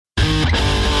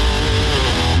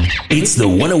It's the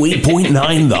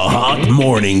 108.9 The Hawk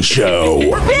Morning Show.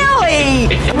 Billy!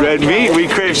 Red meat, we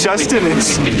crave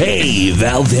sustenance. Hey,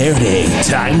 Valverde,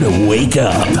 time to wake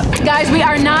up. Guys, we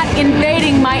are not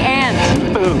invading my aunt.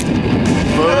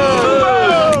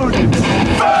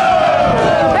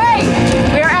 Hey,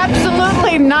 we're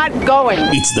absolutely not going.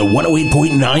 It's the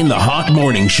 108.9 The Hawk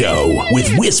Morning Show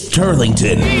with Wisp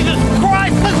Turlington. Jesus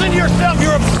Christ, listen to yourself,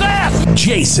 you're obsessed!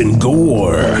 Jason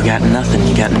Gore. You got nothing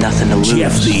to lose.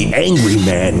 Jeff the Angry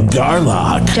Man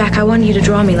Garlock. Jack, I want you to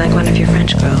draw me like one of your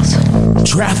French girls.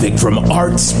 Traffic from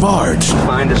Art Spart.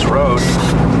 Find this road.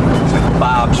 It's like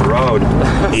Bob's Road.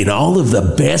 In all of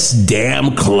the best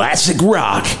damn classic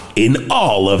rock in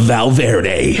all of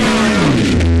Valverde.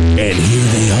 And here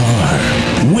they are,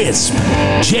 Wisp,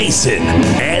 Jason,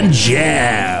 and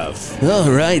Jeff.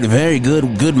 All right, very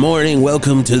good. Good morning.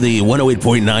 Welcome to the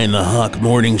 108.9 The Hawk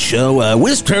Morning Show.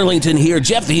 Wisp Turlington here,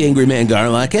 Jeff the Angry Man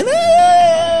Garlock, and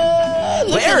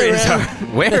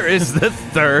where is the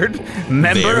third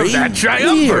member of that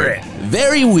triumvirate?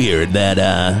 Very weird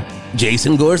that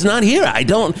Jason Gore's not here.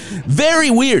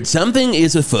 Very weird. Something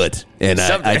is afoot. And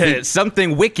I think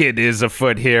something wicked is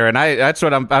afoot here, and that's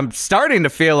what I'm starting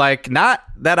to feel like. Not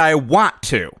that I want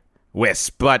to,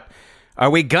 Wisp, but are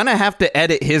we gonna have to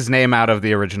edit his name out of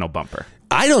the original bumper?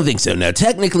 I don't think so. Now,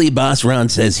 technically, Boss Ron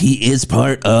says he is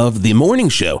part of the morning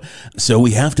show, so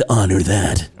we have to honor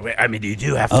that. I mean, you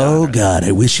do have to. Oh God,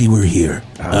 I wish he were here.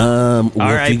 We'll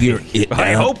figure it out.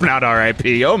 I hope not.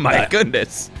 R.I.P. Oh my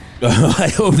goodness.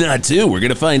 I hope not, too. We're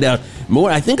going to find out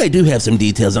more. I think I do have some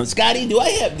details on... Scotty, do I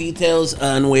have details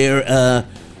on where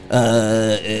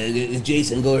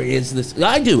Jason Gore is? This?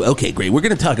 I do. Okay, great. We're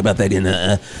going to talk about that in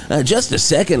just a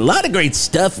second. A lot of great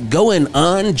stuff going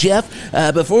on, Jeff.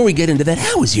 Before we get into that,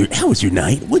 how was your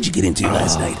night? What'd you get into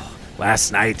last night?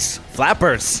 Last night's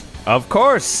Flappers. Of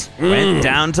course. Went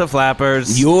down to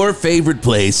Flappers. Your favorite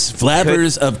place.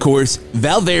 Flappers, of course,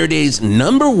 Valverde's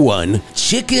 #1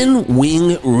 chicken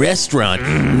wing restaurant.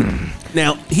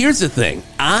 Now, here's the thing.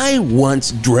 I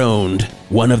once droned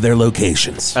one of their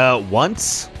locations.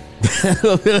 Once?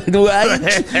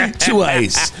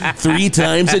 Twice. 3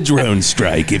 times a drone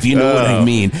strike, if you know what I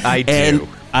mean. I do. And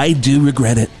I do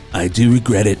regret it.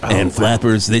 And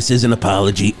Flappers, this is an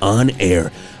apology on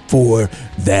air for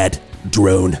that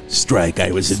drone strike. I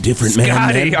was a different man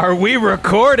Scotty, then. are we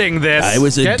recording this? I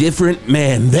was a different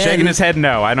man then. Shaking his head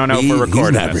no. I don't know if we're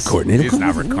recording He's not this. recording it. He's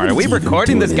not recording. Are we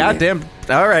recording this goddamn...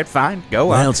 All right, fine. Go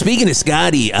on. Well, speaking of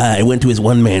Scotty, I went to his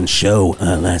one-man show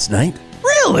last night.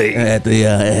 Really? At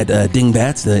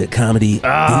Dingbats, the comedy.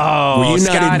 Oh, were you not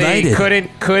Scotty invited?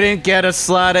 couldn't get a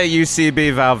slot at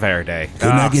UCB Valverde. Could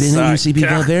not get in at UCB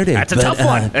Valverde. That's a tough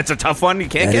one. That's a tough one. You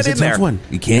can't get in there. That's a tough one.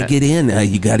 You can't get in.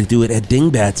 You got to do it at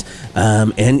Dingbats.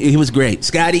 And it was great.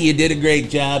 Scotty, you did a great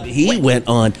job. He went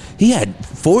on. He had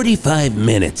 45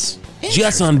 minutes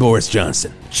just on Boris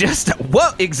Johnson. Just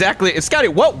what exactly, Scotty?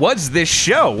 What was this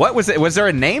show? What was it? Was there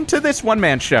a name to this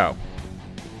one-man show?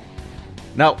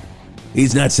 No.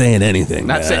 He's not saying anything.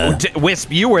 Not saying.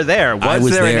 Wisp, you were there. Was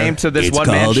there a name to this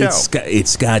one-man show? It's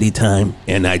Scotty time,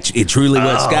 and it truly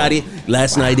was Scotty.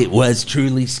 Last night it was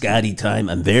truly Scotty time.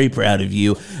 I'm very proud of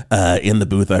you in the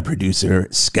booth, our producer,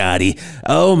 Scotty.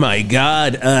 Oh, my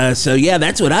God. So, yeah,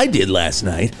 that's what I did last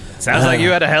night. Sounds like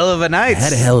you had a hell of a night. I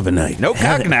had a hell of a night. No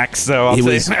cognacs, though,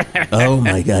 I'll say. Oh,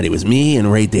 my God. It was me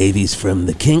and Ray Davies from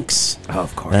the Kinks. Oh,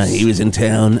 of course. He was in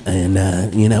town,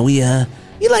 and,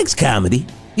 he likes comedy.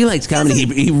 He likes comedy.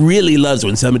 He really loves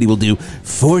when somebody will do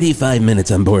 45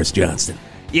 minutes on Boris Johnson.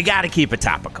 You got to keep it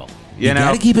topical. You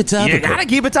got to keep it topical. You got to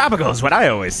keep it topical is what I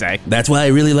always say. That's why I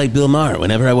really like Bill Maher.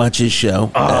 Whenever I watch his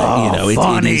show,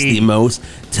 it is the most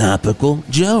topical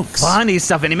jokes. Funny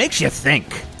stuff, and it makes you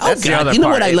think. That's God, you know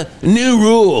what I like? New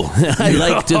rule. I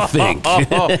like to think,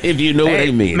 if you know what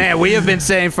I mean. Man, we have been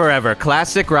saying forever,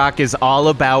 classic rock is all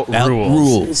about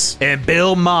rules. And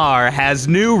Bill Maher has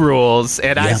new rules,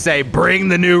 and I say, bring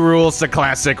the new rules to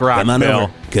classic rock, Come on Bill.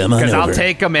 over. Because I'll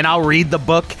take them, and I'll read the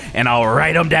book, and I'll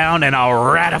write them down, and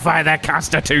I'll ratify that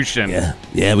Constitution.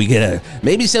 Yeah, we get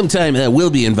maybe sometime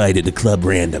we'll be invited to Club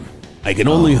Random. I can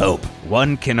only hope.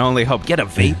 One can only hope. Get a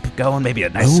vape going, maybe a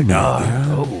nice cigar.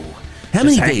 How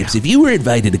many vapes? If you were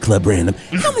invited to Club Random,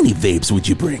 how many vapes would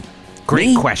you bring?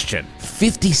 Great question.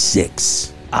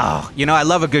 56. Oh, I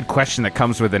love a good question that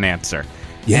comes with an answer.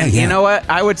 Yeah. You know what?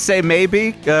 I would say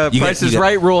maybe Price is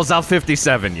Right rules out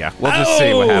 57. Yeah, we'll just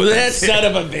see what happens. That son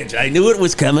of a bitch! I knew it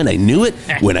was coming. I knew it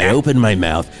when I opened my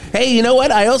mouth. Hey, you know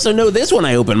what? I also know this when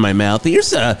I opened my mouth.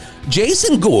 Here's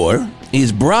Jason Gore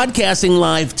is broadcasting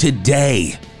live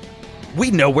today. We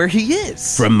know where he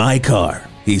is from my car.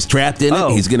 He's trapped in it. Oh.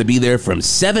 He's going to be there from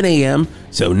 7 a.m.,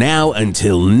 so now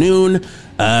until noon.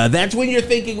 That's when you're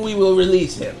thinking we will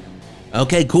release him.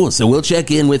 Okay, cool. So we'll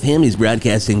check in with him. He's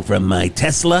broadcasting from my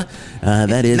Tesla.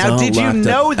 That is Now, all did you locked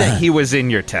know up. that he was in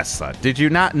your Tesla? Did you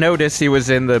not notice he was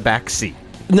in the back seat?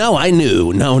 No, I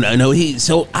knew. No.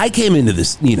 So I came into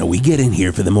this, we get in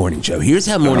here for the morning show. Here's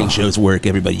how morning shows work,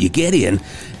 everybody. You get in,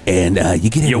 and you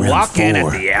get in You around walk in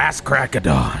 4. at the ass crack of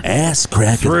dawn. Ass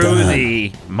crack of Through dawn.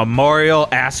 the memorial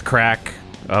ass crack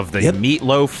of the Yep.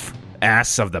 meatloaf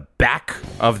ass of the back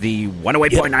of the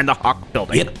 108.9 The Hawk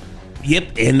building.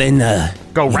 Yep. And then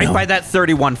Go right by that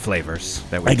 31 flavors.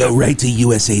 That we I go right to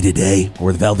USA Today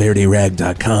or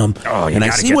ValverdeRag.com, Oh, you and I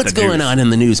gotta see get what's the going news. on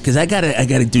in the news because I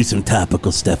gotta do some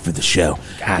topical stuff for the show.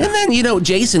 Got it. And then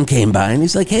Jason came by and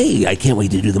he's like, "Hey, I can't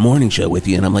wait to do the morning show with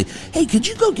you." And I'm like, "Hey, could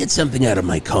you go get something out of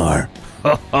my car?"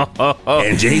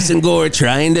 And Jason Gore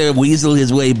trying to weasel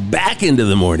his way back into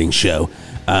the morning show.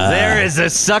 There is a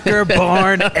sucker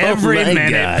born every my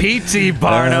minute. God. P.T.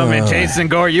 Barnum and Jason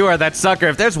Gore, you are that sucker.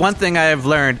 If there's one thing I have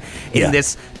learned in Yeah.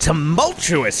 this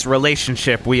tumultuous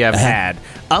relationship we have had,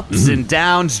 ups and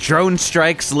downs, drone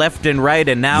strikes left and right,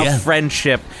 and now Yeah.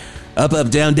 friendship. Up,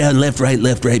 down, left,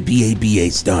 right, BA,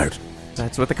 start.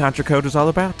 That's what the Contra Code is all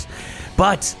about.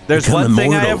 But there's Become one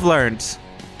thing I immortal. have learned.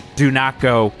 Do not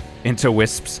go into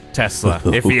Wisp's Tesla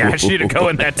if he asks you to go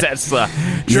in that Tesla.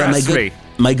 Trust me.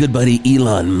 My good buddy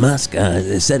Elon Musk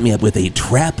set me up with a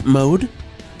trap mode.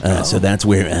 So that's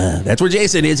where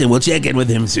Jason is, and we'll check in with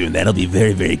him soon. That'll be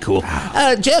very, very cool.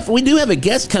 Jeff, we do have a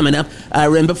guest coming up.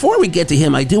 And before we get to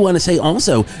him, I do want to say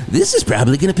also, this is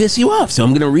probably going to piss you off, so I'm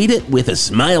going to read it with a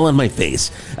smile on my face.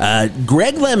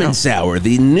 Greg Lemon Sour,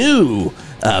 the new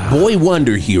boy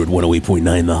wonder here at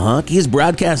 108.9 The Hawk. He is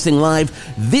broadcasting live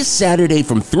this Saturday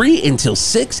from 3 until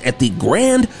 6 at the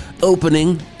grand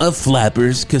opening of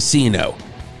Flappers Casino.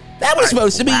 That was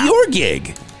supposed to be your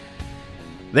gig.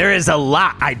 There is a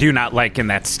lot I do not like in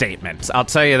that statement. I'll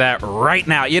tell you that right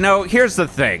now. Here's the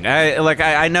thing.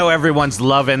 I know everyone's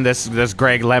loving this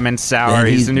Greg Lemon Sour.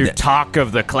 Yeah, he's the new talk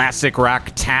of the classic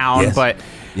rock town. Yes. But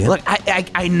Yep. look,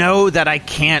 I know that I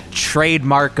can't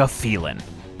trademark a feeling.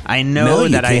 I know No, you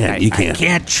that can't. You can't. I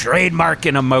can't trademark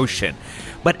an emotion.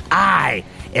 But I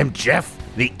am Jeff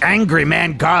the Angry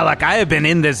Man Garlock. I have been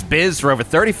in this biz for over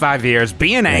 35 years,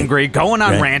 being angry, going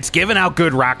on rants, giving out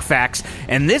good rock facts,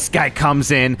 and this guy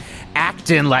comes in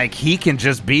acting like he can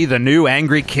just be the new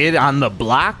angry kid on the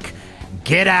block.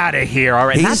 Get out of here, all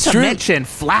right? He's Not to true. mention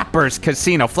Flappers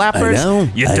Casino. Flappers, I know,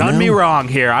 you I done me know. wrong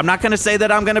here. I'm not going to say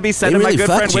that I'm going to be sending really my good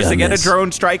fucked friend you Wiz to on get this. a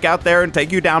drone strike out there and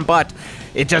take you down, but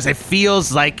it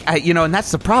feels like, and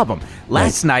that's the problem.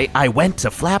 Last night, I went to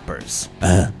Flappers.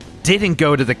 Didn't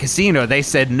go to the casino. They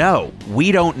said, no,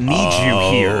 we don't need you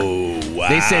here. Wow.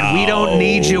 They said, we don't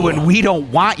need you and we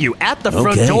don't want you. At the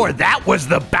front Okay. door, that was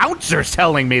the bouncers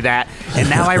telling me that. And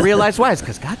now I realize why. It's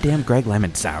because goddamn Greg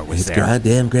Lemon Sour was It's there.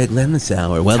 goddamn Greg Lemon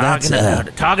Sour. Well,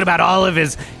 Talking about all of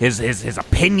his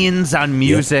opinions on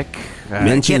music.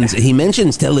 he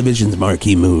mentions television's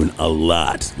Marquee Moon a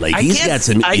lot. Like, I he's can't- got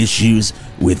some issues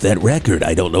with that record.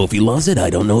 I don't know if he loves it. I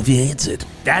don't know if he hates it.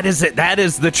 That is it. That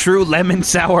is the true Lemon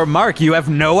Sour Mark. You have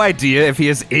no idea if he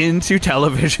is into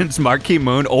television's Marquee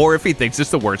Moon or if he thinks it's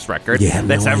the worst record Yeah,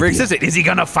 that's no ever idea. existed. Is he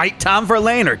going to fight Tom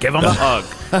Verlaine or give him a hug?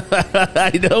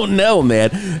 I don't know,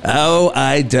 man. Oh,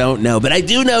 I don't know. But I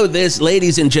do know this,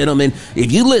 ladies and gentlemen.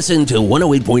 If you listen to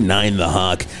 108.9 The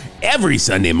Hawk every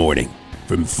Sunday morning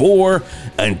from 4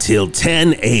 until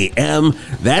 10 a.m.,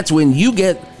 that's when you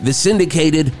get the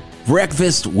syndicated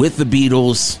Breakfast with the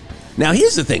Beatles. Now,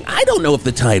 here's the thing. I don't know if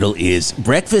the title is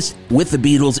Breakfast with the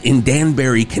Beatles in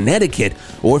Danbury, Connecticut,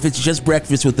 or if it's just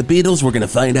Breakfast with the Beatles. We're going to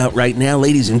find out right now.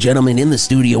 Ladies and gentlemen, in the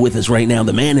studio with us right now,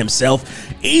 the man himself,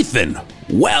 Ethan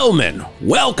Wellman.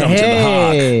 Welcome to the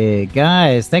Hawk. Hey,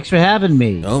 guys. Thanks for having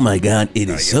me. Oh, my God. It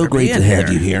is so for great to being have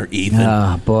here. you here, Ethan.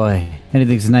 Oh, boy.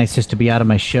 Anything's nice just to be out of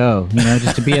my show,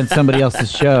 just to be on somebody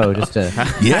else's show, just to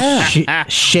Yeah.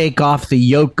 shake off the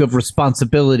yoke of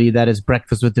responsibility that is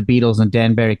Breakfast with the Beatles in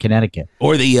Danbury, Connecticut.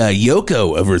 Or the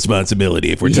Yoko of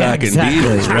responsibility, if we're Yeah, talking exactly,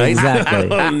 Beatles, right? exactly.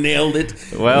 Oh, nailed it.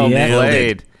 Well Nailed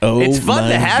played. it. Oh, it's fun my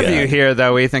to have God. you here,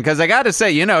 though, Ethan, because I got to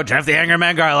say, Jeff the Anger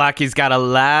Man Garlock, he's got a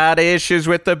lot of issues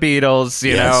with the Beatles,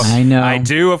 you Yes. know. I know. I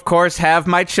do, of course, have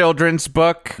my children's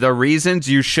book, The Reasons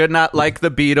You Should Not Like the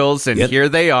Beatles, and Yep. here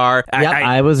they are.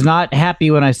 I was not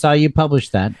happy when I saw you publish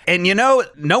that. And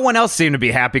no one else seemed to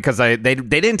be happy because they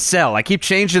didn't sell. I keep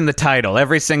changing the title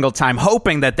every single time,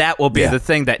 hoping that will be the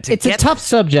thing that it's a tough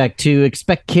subject to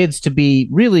expect kids to be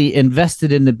really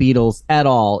invested in the Beatles at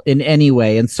all in any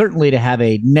way, and certainly to have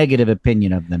a negative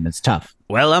opinion of them is tough.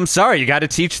 Well, I'm sorry. You got to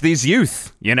teach these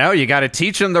youth. You got to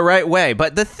teach them the right way.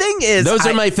 But the thing is, those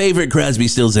are my favorite Crosby,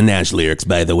 Stills, and Nash lyrics,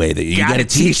 by the way. That you got to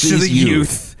teach these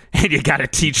youth. And you got to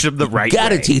teach them the right way. Got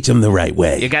to teach them the right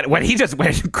way. You got when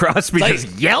Crosby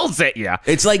just yells at you.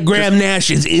 It's like Graham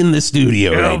Nash is in the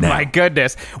studio right now. Oh my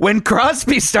goodness! When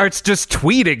Crosby starts just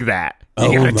tweeting that.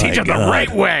 You gotta teach him the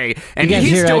right way. And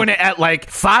he's doing it at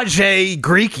like Fage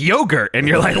Greek yogurt. And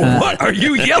you're like, what are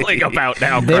you yelling about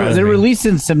now, Crosby? They're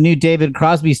releasing some new David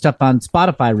Crosby stuff on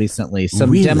Spotify recently.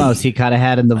 Some demos he kind of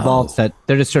had in the vaults that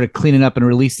they're just sort of cleaning up and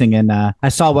releasing. And I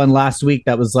saw one last week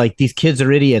that was like, these kids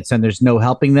are idiots and there's no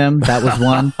helping them. That was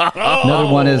one.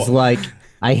 Another one is like,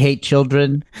 I hate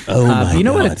children. You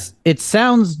know what? It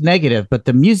sounds negative, but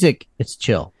the music, it's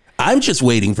chill. I'm just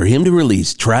waiting for him to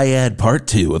release Triad Part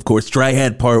 2. Of course,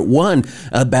 Triad Part 1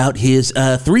 about his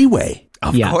three-way.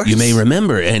 Of course. You may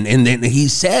remember. And then he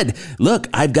said, look,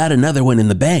 I've got another one in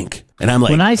the bank. And I'm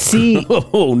like, when I see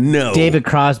oh, no. David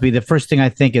Crosby, the first thing I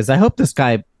think is, I hope this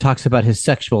guy talks about his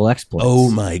sexual exploits.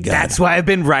 Oh, my God. That's why I've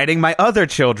been writing my other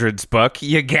children's book.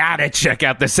 You gotta check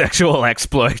out the sexual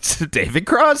exploits of David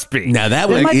Crosby. Now, that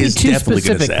one is definitely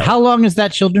going to sell. How long is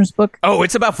that children's book? Oh,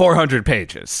 it's about 400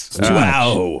 pages.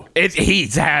 Wow.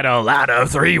 He's had a lot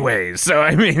of three-ways. So,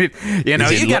 I mean,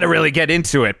 you got to really get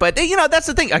into it. But, that's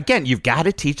the thing. Again, you've got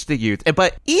to teach the youth.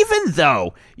 But even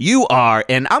though you are,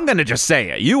 and I'm going to just say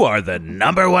it, you are the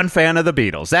number one fan of the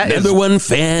Beatles. Number one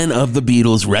fan of the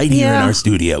Beatles right here in our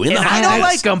studio. I don't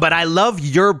like them, but I love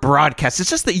your broadcast. It's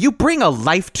just that you bring a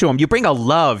life to them. You bring a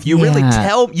love. You really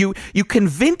you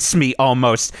convince me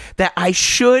almost that I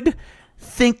should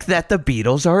think that the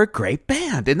Beatles are a great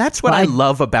band, and that's what I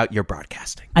love about your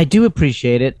broadcasting. I do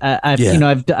appreciate it.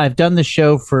 I've done the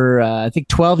show for I think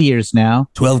 12 years now.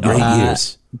 12 great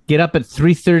years. Get up at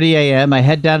 3:30 a.m. I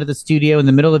head down to the studio in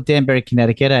the middle of Danbury,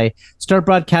 Connecticut. I start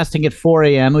broadcasting at 4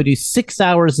 a.m. We do 6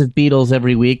 hours of Beatles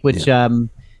every week, which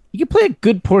you can play a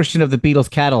good portion of the Beatles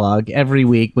catalog every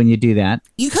week when you do that.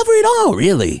 You cover it all,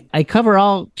 really. I cover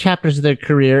all chapters of their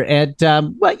career. And,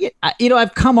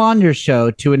 I've come on your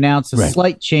show to announce a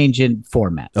slight change in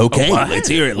format. Okay, let's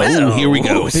hear it. Here we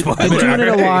go. I've been doing it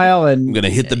a while. And I'm going to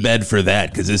hit the bed for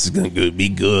that because this is going to be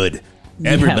good.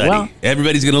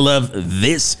 Everybody's going to love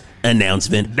this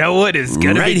announcement. No one is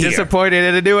going to be disappointed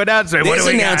in a new announcement. This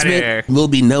announcement will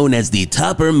be known as the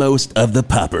toppermost of the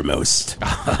poppermost.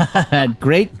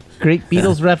 Great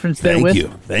Beatles reference there.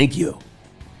 Thank you.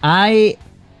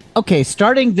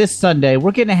 Starting this Sunday,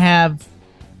 we're going to have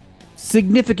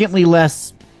significantly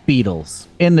less Beatles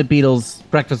in the Beatles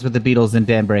Breakfast with the Beatles in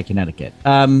Danbury, Connecticut.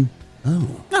 Like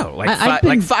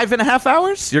 5.5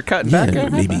 hours? You're cutting back?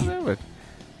 Maybe.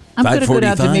 I'm going to go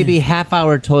down to maybe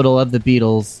half-hour total of the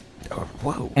Beatles.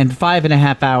 And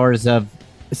 5.5 hours of...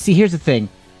 See, here's the thing.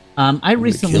 I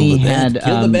recently had...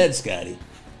 Kill the bed, Scotty.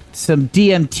 Some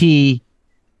DMT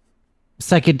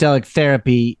psychedelic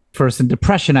therapy for some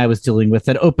depression I was dealing with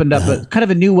that opened up a kind of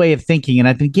a new way of thinking. And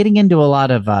I've been getting into a lot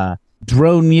of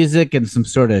drone music and some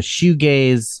sort of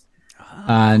shoegaze,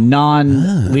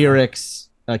 non-lyrics,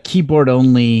 keyboard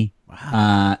only...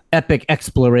 epic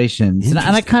explorations, and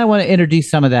I kind of want to introduce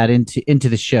some of that into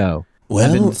the show. Well,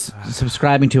 I've been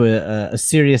subscribing to a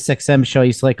Sirius XM show I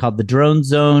used to like called The Drone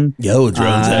Zone. Drone Zone.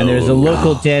 And there's a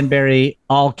local Danbury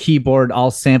all keyboard, all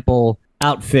sample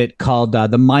outfit called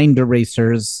the Mind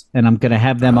Erasers, and I'm going to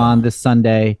have them on this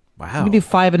Sunday. Wow. I'm going to do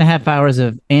 5.5 hours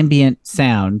of ambient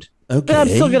sound. Okay. But I'm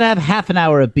still going to have half an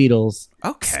hour of Beatles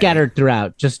scattered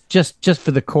throughout, just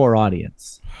for the core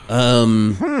audience.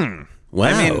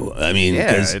 Wow. I mean,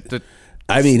 here's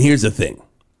the thing.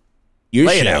 Your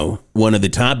show, one of the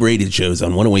top-rated shows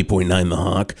on 108.9 The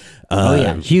Hawk.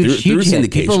 Huge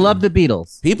hit. People love the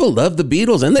Beatles.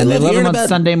 And they love them hearing on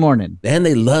Sunday morning. And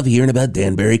they love hearing about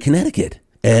Danbury, Connecticut.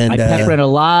 And I pepper in a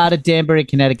lot of Danbury,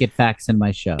 Connecticut facts in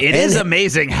my show. It is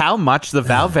amazing how much the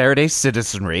Valverde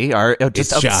citizenry are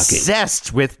just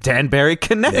obsessed with Danbury,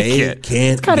 Connecticut.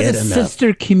 It's kind of a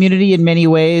sister community in many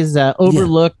ways,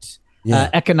 overlooked.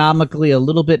 Economically a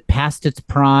little bit past its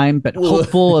prime, but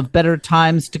hopeful of better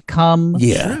times to come.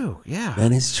 True.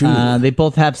 That is true. They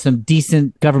both have some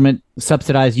decent government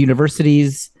subsidized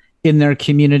universities in their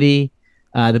community.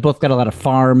 They both got a lot of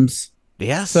farms.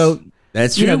 Yes. So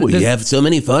that's true. We have so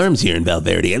many farms here in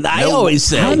Valverde, and I always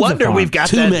say, I wonder we've got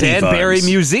that Danbury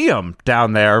Museum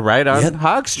down there, right on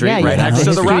Hog Street, right next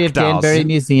to the Rock Dolls. Danbury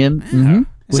Museum. Mm-hmm.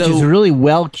 which is a really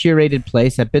well curated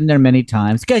place. I've been there many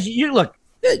times. Guys, you look.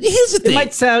 Here's the thing.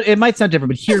 It might sound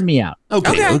different, but hear me out.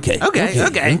 Okay.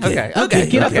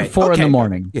 Get up at 4 in the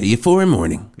morning. Yeah, you're 4 in the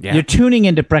morning. Yeah. You're tuning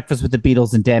into Breakfast with the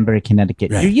Beatles in Danbury,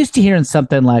 Connecticut. Right. You're used to hearing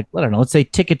something like, I don't know, let's say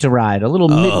Ticket to Ride, a little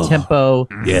mid-tempo,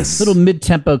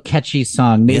 catchy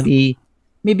song. Maybe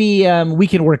We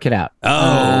Can Work It Out.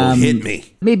 Hit me.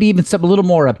 Maybe even something a little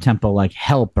more up-tempo like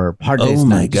Help or Hard Day's Oh,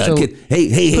 my Night. God. So,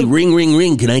 Hey,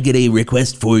 ring. Can I get a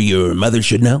request for your Mother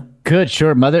Should Know? good,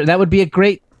 sure, Mother. That would be a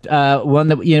great one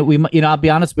that, I'll be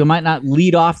honest, we might not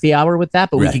lead off the hour with that,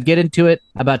 but we could get into it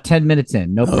about 10 minutes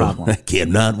in. No problem. I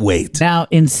cannot wait. Now,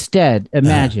 instead,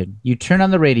 imagine you turn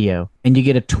on the radio and you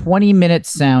get a 20-minute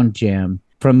sound jam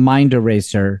from Mind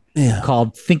Eraser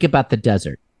called Think About the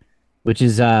Desert, which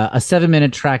is a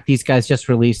 7-minute track these guys just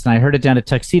released. And I heard it down at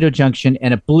Tuxedo Junction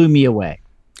and it blew me away.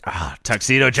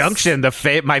 Tuxedo Junction,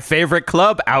 my favorite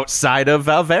club outside of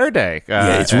Valverde.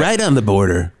 It's right on the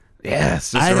border.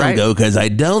 Yes, I don't go because I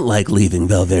don't like leaving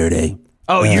Valverde.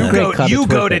 Oh, you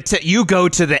go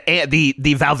to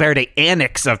the Valverde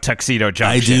annex of Tuxedo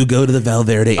Junction. I do go to the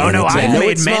Valverde annex. Oh, no, I've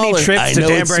made many trips to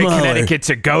Danbury, Connecticut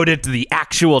to go to the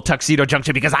actual Tuxedo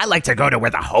Junction because I like to go to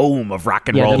where the home of rock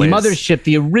and roll the is. mothership,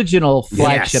 the original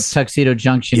flagship Tuxedo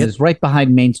Junction is right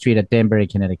behind Main Street at Danbury,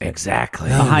 Connecticut. Exactly.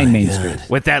 Behind Main Street.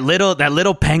 With that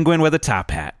little penguin with a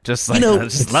top hat. Just like, I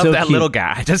just love that little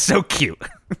guy. Just so cute.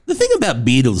 The thing about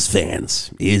Beatles fans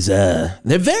is they're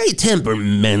very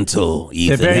temperamental,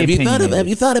 Ethan. They're very have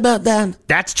you thought about that?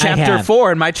 That's chapter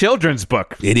 4 in my children's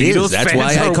book. It Beatles is. That's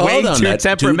fans why I are called way on too that.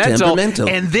 temperamental.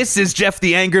 And this is Jeff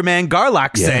the Angry Man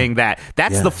Garlock saying that.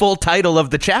 That's the full title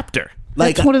of the chapter.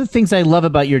 That's one of the things I love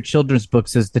about your children's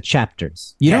books is the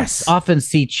chapters. You don't often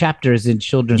see chapters in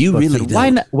children's books. Really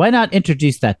don't. Why not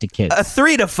introduce that to kids? A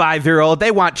 3 to 5-year-old,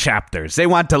 they want chapters. They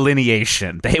want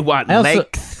delineation. They want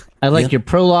length. I like your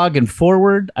prologue and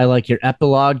forward. I like your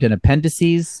epilogue and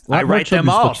appendices. I write them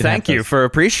all. Thank you for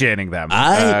appreciating them.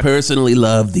 I personally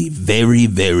love the very,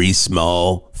 very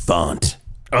small font.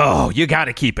 Oh, you got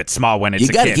to keep it small when it's a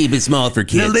kid. You got to keep it small for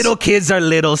kids. The little kids are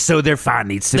little, so their font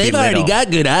needs to be little. They've already got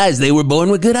good eyes. They were born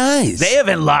with good eyes. They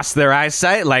haven't lost their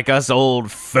eyesight like us old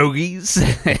fogies.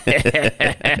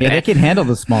 They can handle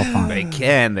the small font. They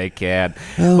can.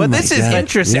 Oh, but this is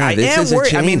interesting. Yeah, I am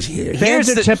worried. I mean, fans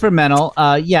are temperamental.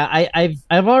 I've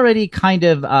already kind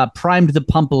of primed the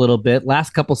pump a little bit. Last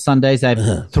couple Sundays,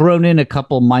 I've thrown in a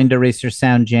couple Mind Eraser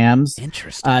sound jams.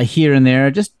 Interesting. Here and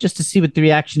there, just to see what the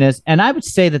reaction is. And I would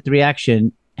say that the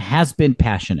reaction has been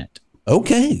passionate.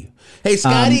 Okay. Hey,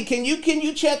 Scotty, can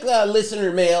you check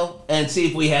listener mail and see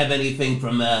if we have anything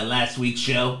from last week's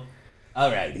show?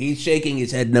 All right. He's shaking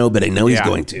his head no, but I know he's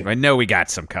going to. I know we got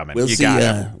some coming. We'll see.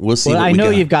 We'll see. Well, I know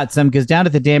you've got some because down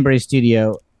at the Danbury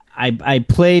studio, I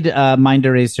played Mind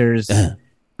Erasers,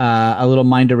 a little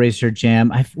Mind Eraser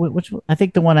jam. I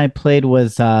think the one I played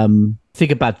was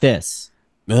Think About This.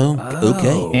 Oh,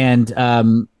 okay. And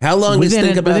how long is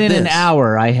Think About This? Within an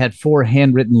hour, I had 4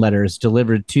 handwritten letters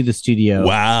delivered to the studio.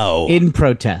 Wow! In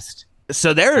protest.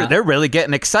 So they're really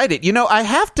getting excited. You know, I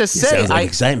have to say, sounds like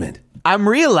excitement. I'm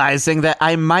realizing that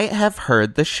I might have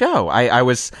heard the show. I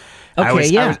was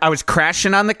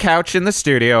crashing on the couch in the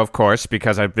studio, of course,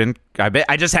 because I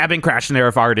just have been crashing there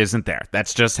if Art isn't there.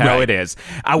 That's just how it is.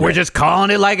 We're just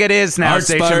calling it like it is now, Art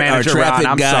station Spark, manager our Ron. traffic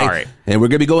I'm guy, sorry. And we're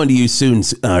going to be going to you soon,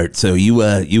 Art, so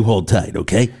you hold tight,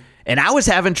 okay? And I was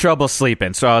having trouble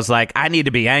sleeping, so I was like, I need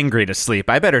to be angry to sleep.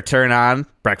 I better turn on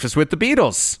Breakfast with the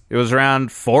Beatles. It was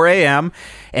around 4 a.m.,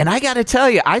 and I got to tell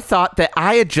you, I thought that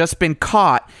I had just been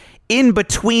caught in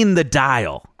between the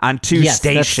dial on 2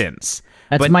 stations.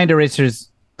 That's Mind Eraser's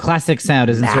classic sound,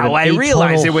 isn't it? Now I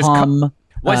realize it was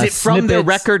was it from the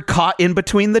record Caught in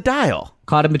Between the Dial?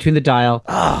 Caught in Between the Dial.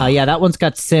 Yeah, that one's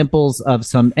got samples of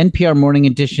some NPR Morning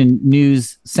Edition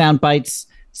news sound bites,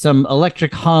 some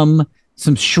electric hum,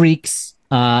 some shrieks,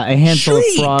 a handful of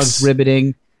frogs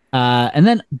ribbiting, and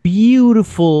then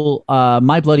beautiful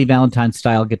My Bloody Valentine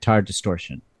style guitar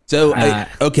distortion. So,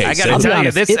 okay. I got to tell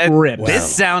you,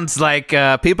 this sounds like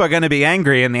people are going to be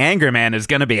angry and the angry man is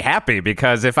going to be happy,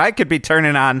 because if I could be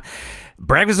turning on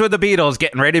Breakfast with the Beatles,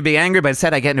 getting ready to be angry, but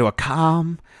instead I get into a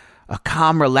calm,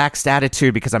 relaxed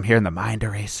attitude because I'm hearing the Mind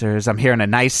Erasers. I'm hearing a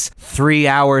nice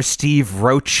 3-hour Steve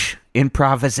Roach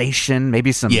improvisation,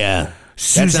 maybe some... Yeah.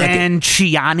 Suzanne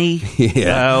Ciani,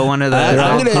 one of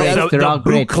the they're all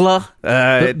great. Bukla.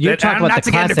 You're talking I'm about not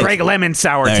to get into Greg Lemon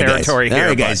Sour territory here.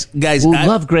 All right, guys, we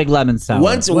love Greg Lemon Sour.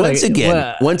 Once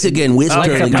again,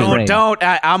 Whisker. Don't.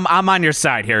 I'm on your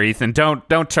side here, Ethan.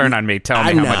 Don't turn on me. Tell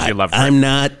me how much you love Greg. I'm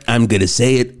not. I'm gonna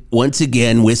say it once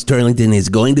again, Wes Turlington is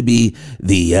going to be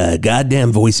the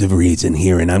goddamn voice of reason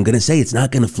here, and I'm going to say it's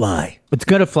not going to fly. It's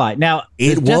going to fly. Now, It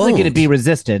there's definitely going to won't. be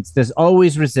resistance. There's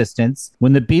always resistance.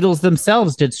 When the Beatles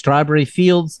themselves did Strawberry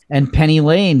Fields and Penny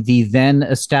Lane, the then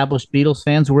established Beatles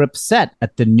fans were upset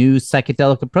at the new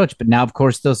psychedelic approach. But now, of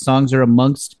course, those songs are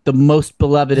amongst the most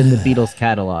beloved in the Beatles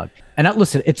catalog. And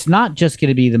listen, it's not just going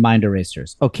to be the Mind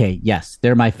Erasers. Okay, yes,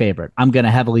 they're my favorite. I'm going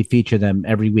to heavily feature them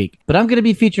every week. But I'm going to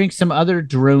be featuring some other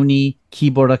drony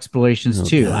keyboard explorations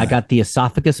too. God. I got the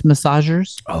esophagus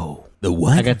massagers. Oh, the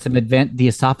what? I got some the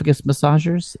esophagus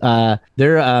massagers.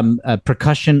 They're a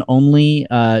percussion only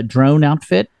drone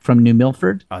outfit from New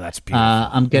Milford. Oh, that's beautiful.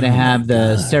 I'm gonna have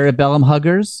the cerebellum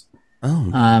huggers.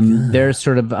 They're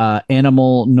sort of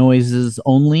animal noises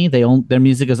only. Their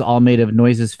music is all made of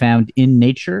noises found in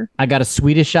nature. I got a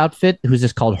Swedish outfit who's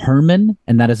just called Herman,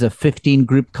 and that is a 15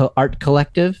 group art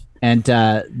collective. And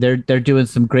they're doing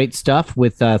some great stuff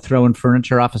with throwing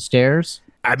furniture off of stairs.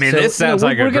 I mean, this sounds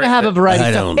like we're going to have a variety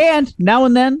of stuff. And now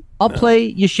and then, I'll play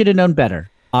You Should Have Known Better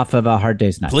off of a Hard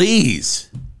Day's Night. Please.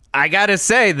 I gotta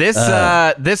say, this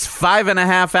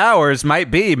 5.5 hours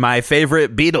might be my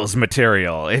favorite Beatles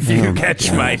material, if you catch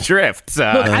my drift. Look,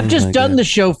 I've just done the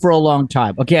show for a long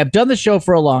time. Okay, I've done the show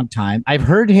for a long time. I've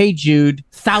heard Hey Jude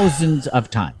thousands of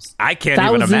times. I can't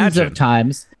even imagine. Thousands of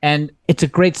times. And it's a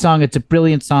great song. It's a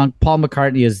brilliant song. Paul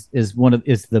McCartney is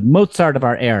the Mozart of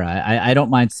our era. I don't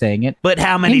mind saying it. But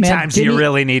how many times do you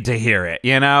really need to hear it,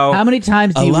 you know? How many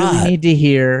times do you really need to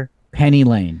hear Penny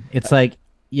Lane? It's like,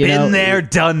 Been there,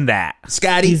 done that.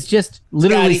 Scotty. He's just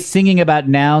literally singing about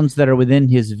nouns that are within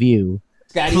his view.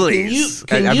 Scotty, please.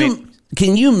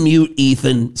 Can you mute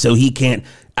Ethan so he can't?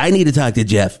 I need to talk to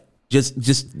Jeff. Just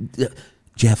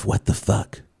Jeff, what the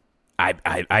fuck?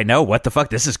 I know. What the fuck?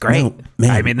 This is great. No,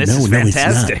 man, I mean, this is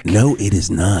fantastic. No, it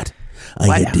is not.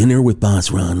 I had dinner with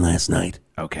Boss Ron last night.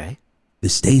 Okay. The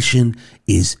station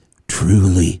is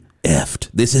truly effed.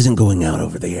 This isn't going out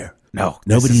over the air. No.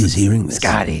 Nobody is hearing this.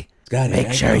 Scotty, make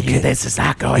right? sure Okay. this is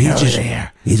not going over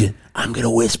there. I'm going to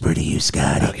whisper to you,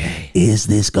 Scotty. Okay. Is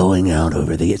this going out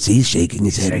over the air? See, he's shaking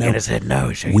his head. Shaking his head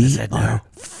no. We are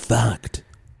fucked.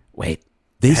 Wait.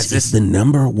 This is the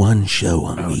 #1 show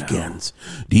on weekends.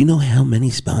 No. Do you know how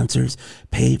many sponsors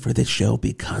pay for this show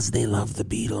because they love the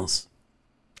Beatles?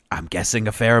 I'm guessing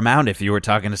a fair amount if you were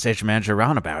talking to station manager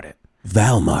Ron about it.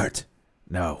 Valmart.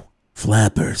 No.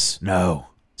 Flappers. No.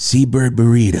 Seabird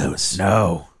Burritos.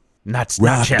 No. Not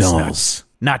Rock chestnuts. Dolls.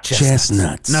 Not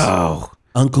chestnuts. No.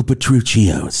 Uncle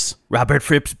Petruccio's. Robert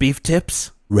Fripp's Beef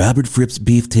Tips. Robert Fripp's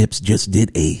Beef Tips just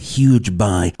did a huge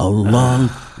buy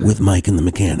along with Mike and the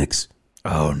Mechanics.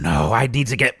 Oh no! I need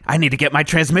to get my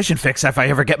transmission fixed if I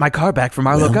ever get my car back from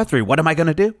Arlo Guthrie. What am I going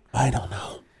to do? I don't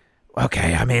know.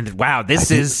 Okay, I mean, wow, this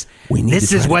is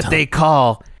what they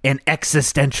call an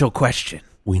existential question.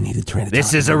 We need to try to.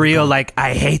 This is a real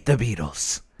I hate the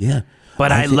Beatles. Yeah,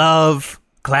 but I love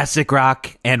classic rock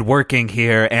and working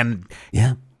here. And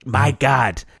my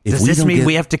God, does this mean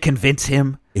we have to convince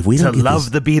him to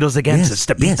love the Beatles again? Just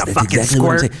to beat the fucking exactly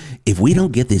squirt. If we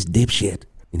don't get this dipshit,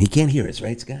 and he can't hear us,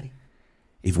 right, Scotty?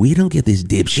 If we don't get this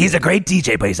dipshit... He's a great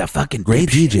DJ, but he's a fucking great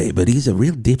dipshit. DJ, but he's a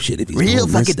real dipshit if he's real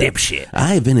fucking dipshit.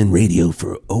 I've been in radio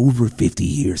for over 50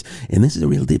 years, and this is a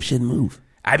real dipshit move.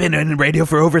 I've been in radio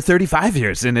for over 35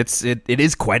 years, and it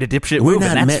is quite a dipshit move.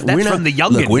 That's from the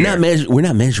youngin' Look, we're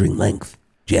not measuring length,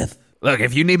 Jeff. Look,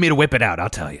 if you need me to whip it out, I'll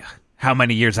tell you how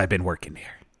many years I've been working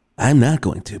here. I'm not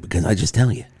going to, because I just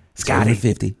tell you. Scotty, over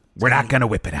 50. We're not going to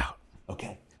whip it out.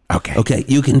 Okay,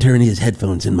 you can turn his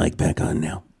headphones and mic back on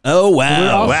now. Oh,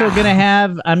 wow. We're also going to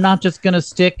have, I'm not just going to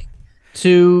stick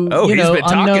to, he's been unknowns.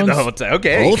 talking the whole time.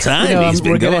 Okay. Whole time he's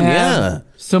been going,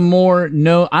 some more,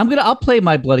 I'll play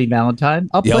My Bloody Valentine.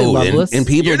 I'll play Loveless. And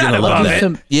people are going to love it.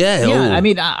 I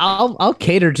mean, I'll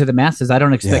cater to the masses. I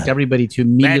don't expect everybody to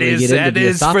immediately get into that the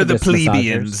is for the esophagus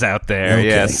plebeians massagers. out there,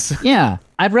 yes. Yeah.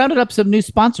 I've rounded up some new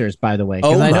sponsors, by the way,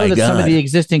 because I know that some of the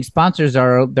existing sponsors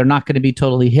they're not going to be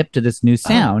totally hip to this new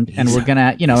sound, and we're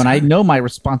gonna, and I know my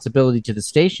responsibility to the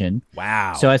station.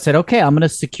 Wow. So I said, okay, I'm going to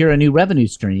secure a new revenue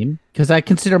stream because I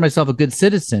consider myself a good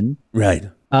citizen, right,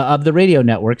 of the radio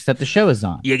networks that the show is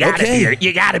on. You gotta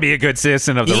be a good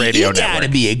citizen of the radio network. You gotta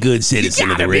be a good citizen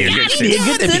of the radio network. You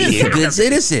gotta be a good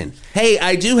citizen. Hey,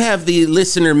 I do have the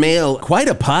listener mail, quite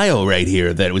a pile right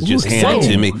here that was just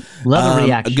handed to me. Love a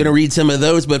reaction. I'm gonna read some of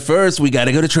those, but first we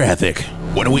gotta go to traffic.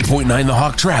 108.9 The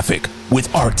Hawk traffic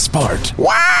with Art Spart.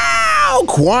 Wow,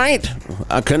 quite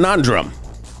a conundrum.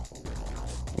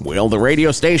 Will the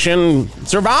radio station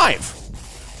survive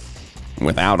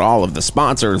without all of the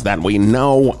sponsors that we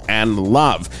know and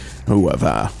love, who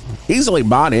have easily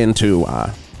bought into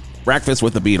breakfast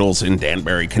with the Beatles in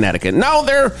Danbury, Connecticut. No,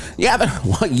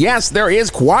 yes, there is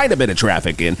quite a bit of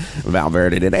traffic in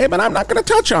Valverde today, but I'm not going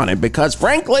to touch on it because,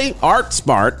 frankly, Art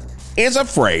Spart is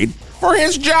afraid for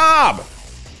his job.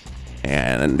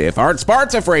 And if Art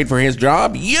Spart's afraid for his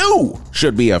job, you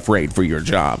should be afraid for your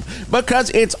job because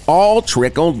it's all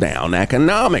trickle-down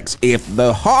economics. If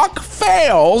the hawk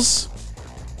fails,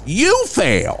 you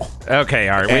fail. Okay,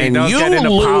 Art, we And don't you get into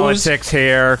lose. politics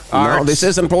here. Art. No, this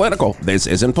isn't political.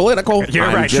 You're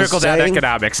right, trickle-down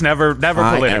economics, never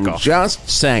political. I am just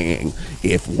saying,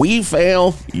 if we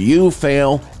fail, you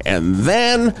fail, and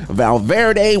then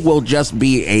Valverde will just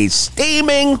be a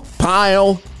steaming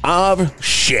pile of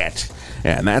shit.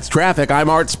 And that's traffic.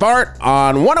 I'm Art Spart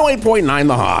on 108.9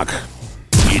 The Hawk.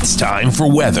 It's time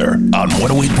for weather on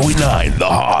 108.9 The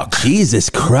Hawk. Jesus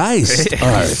Christ,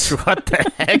 Art. What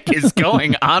the heck is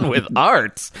going on with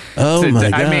Art? Oh,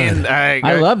 my God. I mean,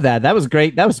 I love that. That was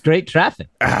great. That was great traffic.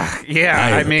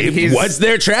 Was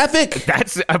there traffic?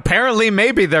 That's apparently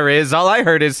maybe there is. All I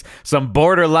heard is some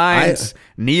borderline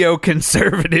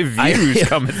neoconservative views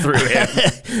coming through him.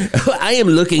 I am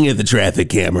looking at the traffic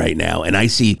cam right now, and I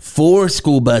see 4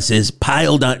 school buses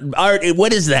piled on. Art,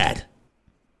 what is that?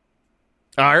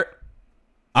 Art.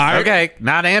 Okay,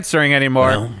 not answering anymore.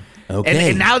 Well, okay.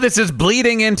 And now this is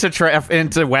bleeding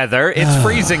into weather. It's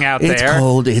freezing out there. It's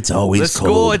cold. It's always the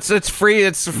school, cold. It's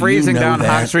freezing You know down that.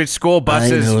 High Street. School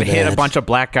buses hit that. a bunch of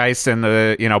black ice, and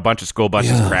a bunch of school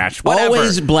buses crashed. Whatever.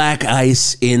 Always black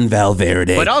ice in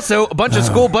Valverde. But also, a bunch of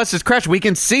school buses crashed. We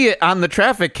can see it on the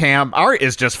traffic cam. Art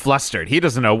is just flustered. He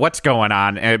doesn't know what's going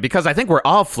on because I think we're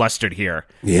all flustered here.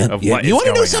 Yeah. You want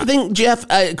to know something, Jeff?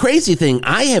 Crazy thing.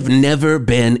 I have never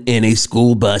been in a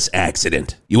school bus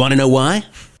accident. You want to know why?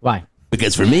 Why?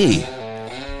 Because for me,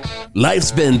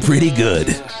 life's been pretty good.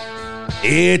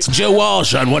 It's Joe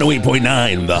Walsh on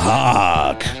 108.9 The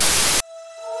Hawk.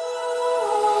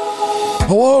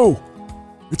 Hello,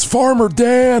 it's Farmer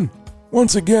Dan,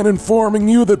 once again informing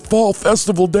you that Fall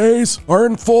Festival days are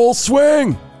in full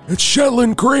swing at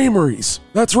Shetland Creameries.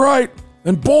 That's right,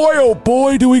 and boy oh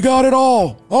boy do we got it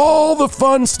all. All the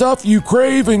fun stuff you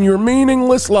crave in your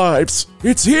meaningless lives.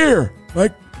 It's here,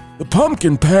 like the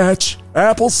pumpkin patch,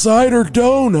 apple cider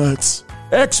donuts,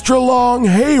 extra long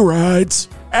hay rides,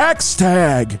 axe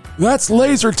tag. That's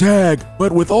laser tag,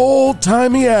 but with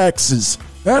old-timey axes.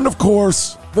 And of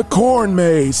course, the corn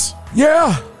maze.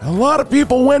 Yeah, a lot of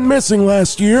people went missing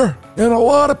last year, and a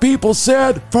lot of people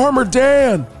said, Farmer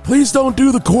Dan, please don't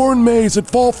do the corn maze at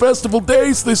Fall Festival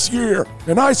days this year.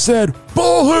 And I said,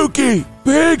 bull hookie,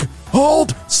 big,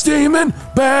 old, steaming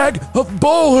bag of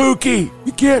bull hookie.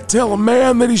 You can't tell a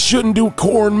man that he shouldn't do a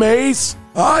corn maze.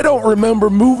 I don't remember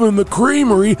moving the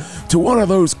creamery to one of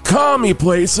those commie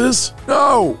places.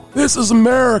 No, this is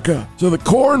America, so the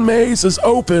corn maze is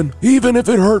open even if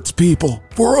it hurts people.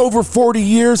 For over 40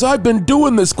 years, I've been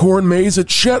doing this corn maze at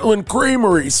Shetland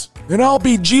Creameries, and I'll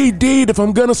be GD'd if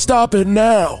I'm gonna stop it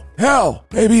now. Hell,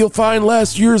 maybe you'll find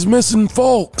last year's missing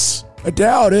folks. I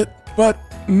doubt it, but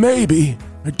maybe.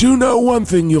 I do know one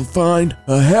thing you'll find,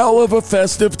 a hell of a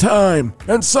festive time,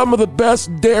 and some of the best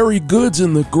dairy goods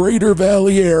in the Greater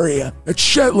Valley area at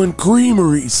Shetland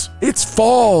Creameries. It's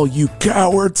fall, you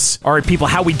cowards. All right, people,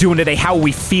 how we doing today? How are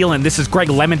we feeling? This is Greg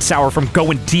Lemonsour from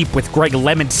Going Deep with Greg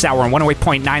Lemonsour on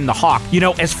 108.9 The Hawk. You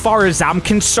know, as far as I'm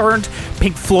concerned,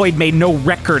 Pink Floyd made no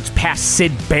records past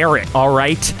Syd Barrett, all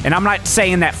right? And I'm not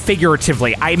saying that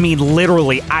figuratively. I mean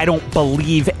literally. I don't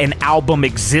believe an album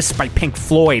exists by Pink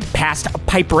Floyd past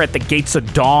Piper at the Gates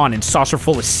of Dawn and Saucer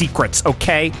Full of Secrets,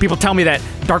 okay? People tell me that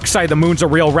Dark Side of the Moon's a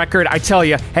real record. I tell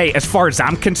you, hey, as far as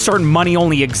I'm concerned, money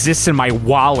only exists in my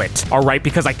wallet, all right?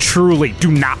 Because I truly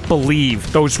do not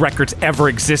believe those records ever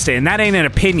existed. And that ain't an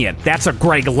opinion. That's a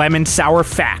Greg Lemonsour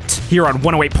fact here on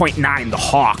 108.9 The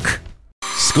Hawk.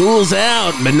 School's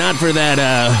out, but not for that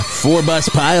 4-bus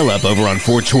pileup over on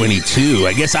 422.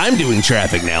 I guess I'm doing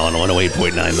traffic now on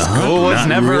 108.9 The Hawk. School was Not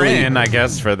never really in, I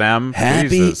guess, for them. Happy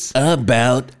Jesus.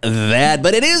 about that.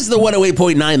 But it is the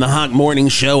 108.9 The Hawk Morning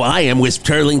Show. I am Wisp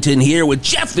Turlington here with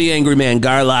Jeff the Angry Man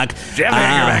Garlock. Jeff the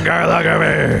Angry Man Garlock over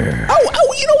here.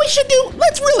 Oh, you know what we should do?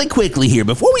 Let's really quickly here,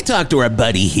 before we talk to our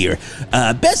buddy here,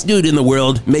 best dude in the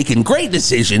world, making great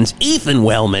decisions, Ethan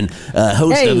Wellman,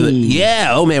 host of the... Yeah,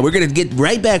 oh man, we're going to get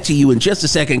right back to you in just a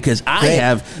second because I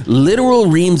have literal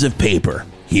reams of paper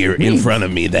here in front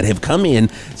of me that have come in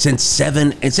since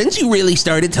you really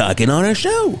started talking on our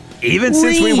show. Even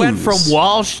since we went from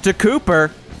Walsh to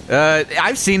Cooper,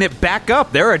 I've seen it back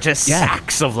up. There are just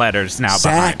sacks of letters now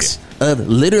behind it.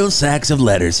 Literal sacks of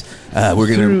letters.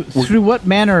 Through what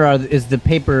manner is the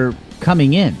paper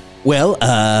coming in? Well,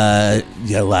 a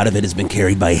lot of it has been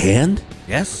carried by hand.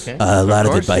 Yes. Okay. A lot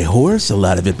of it by horse, a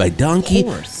lot of it by donkey.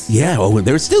 Horse. Yeah, well,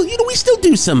 there's still, we still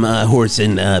do some horse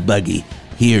and buggy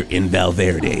here in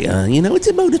Valverde. It's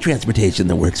a mode of transportation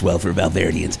that works well for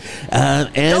Valverdians.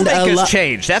 Don't make us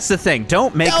change. That's the thing.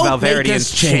 Don't make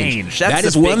Valverdians change. That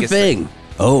is one thing.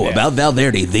 About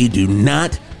Valverde, they do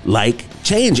not like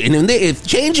change. And if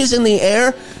change is in the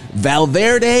air,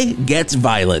 Valverde gets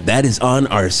violent. That is on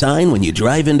our sign when you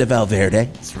drive into Valverde.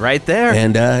 It's right there.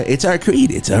 And it's our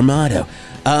creed. It's our motto.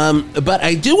 But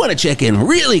I do want to check in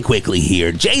really quickly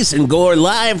here. Jason Gore,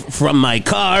 live from my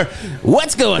car.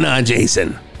 What's going on,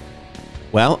 Jason?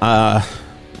 Well,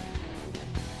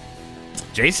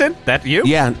 Jason? That you?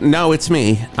 Yeah, no, it's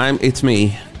me. It's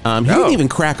me. You didn't even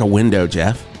crack a window,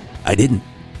 Jeff. I didn't.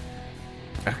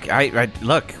 I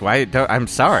look. Why? I'm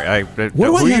sorry. What who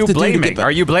do I are have you to do to blaming? get back?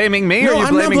 Are you blaming me? No, or are you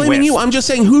I'm not blaming blaming Wisp? you. I'm just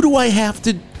saying, who do I have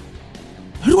to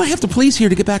please here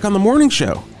to get back on the morning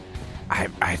show?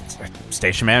 I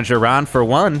station manager Ron for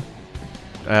one.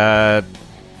 I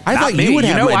thought me. you would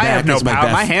have my I back have no as my power.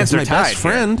 best, My hands as are my tied best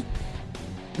friend.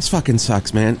 This fucking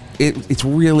sucks, man. It's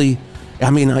really.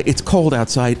 I mean, it's cold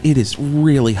outside. It is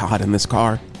really hot in this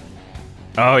car.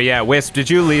 Oh yeah, Wisp. Did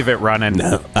you leave it running?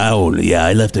 No. Oh yeah,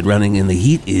 I left it running, and the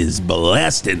heat is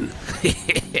blasting.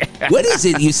 What is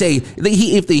it? You say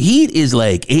if the heat is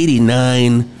like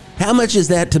 89, how much is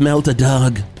that to melt a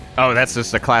dog? Oh, that's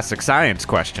just a classic science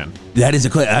question. That is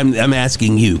I'm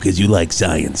asking you because you like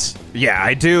science. Yeah,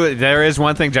 I do. There is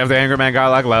one thing Jeff the Angry Man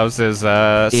Garlock loves is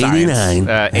 89. science. 89.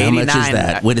 How much is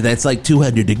that? That's like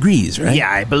 200 degrees, right? Yeah,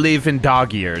 I believe in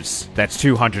dog years. That's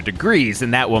 200 degrees,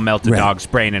 and that will melt a dog's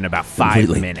brain in about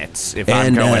 5 minutes. If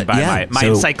I'm going by my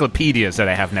encyclopedias that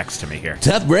I have next to me here.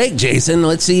 Tough break, Jason.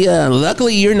 Let's see.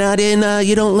 Luckily, you're not in.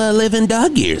 You don't live in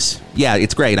dog years. Yeah,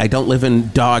 it's great. I don't live in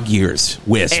dog years.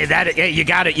 Wisp. Hey, you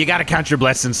got it. You got to count your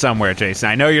blessings somewhere, Jason.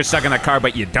 I know you're stuck in the car,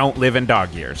 but you don't live in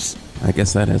dog years. I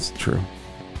guess that is true.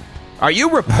 Are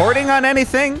you reporting on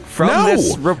anything from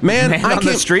this man on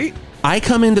the street? I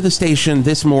come into the station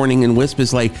this morning and Wisp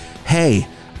is like, "Hey,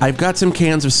 I've got some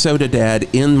cans of Soda Dad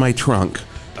in my trunk.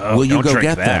 Will you go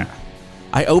get them?"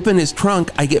 I open his trunk.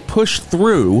 I get pushed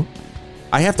through.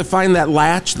 I have to find that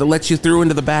latch that lets you through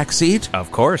into the back seat.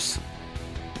 Of course.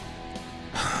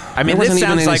 I mean, this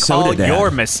sounds like all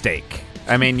your mistake.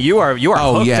 I mean, you are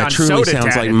hooked on truly Soda sounds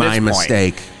Dad like at my this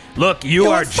mistake. Point. Look, you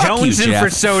are jonesing for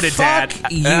Soda Dad. Fuck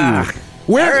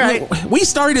you. We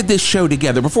started this show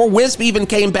together before Wisp even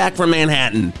came back from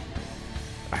Manhattan.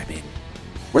 I mean,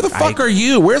 where the fuck are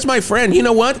you? Where's my friend? You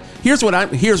know what? Here's what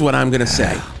I'm gonna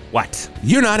say. What?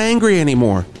 You're not angry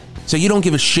anymore. So you don't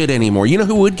give a shit anymore. You know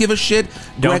who would give a shit?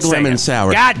 Greg Lemon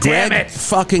Sour. God damn it!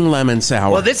 Fucking Lemon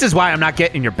Sour. Well, this is why I'm not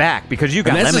getting your back, because you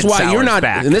got Lemon Sour's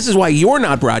back. And this is why you're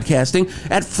not broadcasting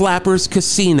at Flappers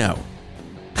Casino.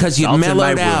 Because you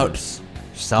mellowed out.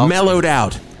 Mellowed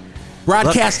out.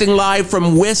 Broadcasting live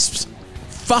from Wisp's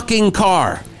fucking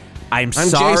car. I'm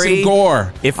sorry Jason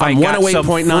Gore. If I got some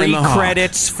free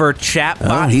credits for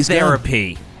chatbot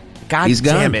therapy. God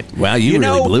damn it. Wow, you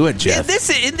really blew it, Jeff. This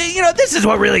is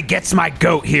what really gets my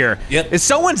goat here. Yep. Is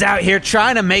someone's out here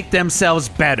trying to make themselves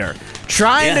better.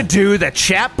 Trying to do the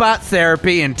chatbot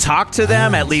therapy and talk to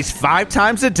them at least 5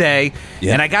 times a day.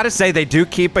 Yep. And I got to say, they do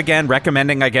keep, again,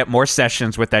 recommending I get more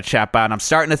sessions with that chatbot. I'm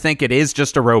starting to think it is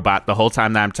just a robot the whole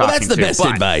time that I'm talking to. That's the best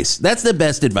advice. That's the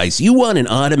best advice. You want an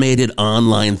automated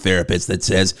online therapist that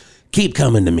says, keep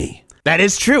coming to me. That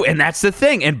is true, and that's the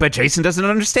thing. But Jason doesn't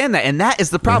understand that, and that is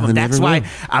the problem. That's why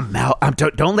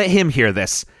don't let him hear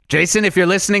this. Jason, if you're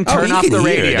listening, turn off the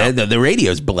radio. The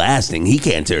radio's blasting. He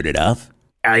can't turn it off.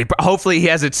 Hopefully he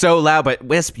has it so loud, but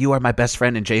Wisp, you are my best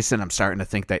friend, and Jason, I'm starting to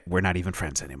think that we're not even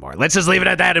friends anymore. Let's just leave it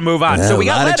at that and move on. So we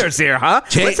got letters here, huh?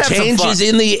 Let's have changes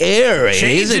in the air,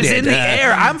 changes in the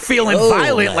air. I'm feeling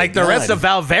violent like the rest of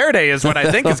Valverde is what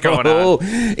I think is going on.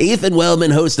 Ethan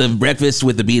Wellman, host of Breakfast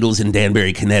with the Beatles in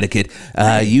Danbury, Connecticut.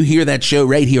 You hear that show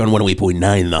right here on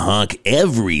 108.9 The Honk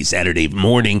every Saturday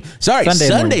morning.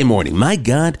 Sunday morning. My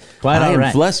God, I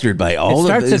am flustered by all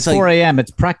of this. It starts at 4 a.m.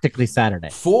 It's practically Saturday.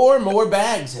 4 more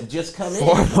bags have just come in.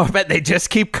 4 more, but they just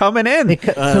keep coming in.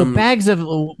 So bags of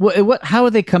what? How are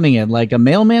they coming in? Like a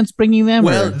mailman's bringing them?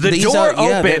 Well, the door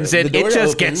opens and it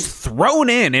just gets thrown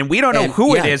in, and we don't know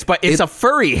who it is, but it's a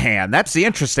furry hand. That's the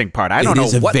interesting part. I don't know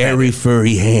what. It is a very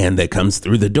furry hand that comes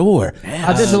through the door.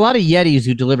 There's a lot of Yetis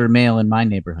who deliver mail in my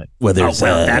neighborhood. Well, there's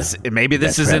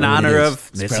this is in honor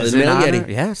of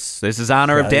Yes, this is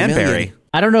honor of Danbury.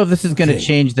 I don't know if this is going to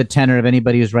change the tenor of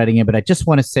anybody who's writing it, but I just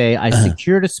want to say I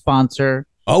secured a sponsor.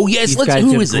 Oh, yes.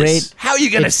 Who is this? How are you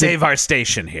going to save our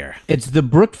station here? It's the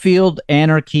Brookfield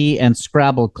Anarchy and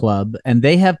Scrabble Club, and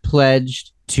they have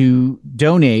pledged to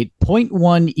donate 0.1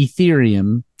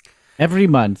 Ethereum every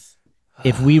month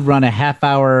if we run a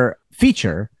half-hour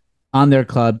feature on their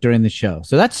club during the show.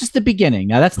 So that's just the beginning.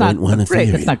 Now, that's not great.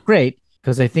 Ethereum. That's not great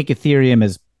because I think Ethereum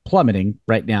is plummeting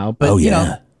right now. But, you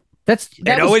know, that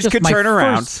it always could turn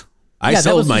around. I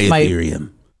sold my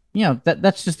Ethereum. You know,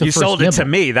 that's just the you first sold it nibble. to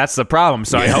me. That's the problem.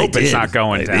 So I hope it's not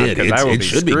going down because I will be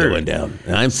should be going down.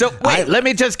 Let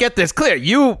me just get this clear.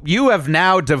 You have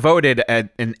now devoted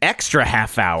an extra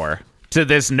half hour to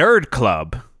this nerd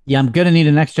club. Yeah, I'm gonna need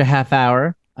an extra half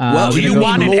hour. Well, do you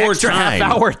want an more extra time.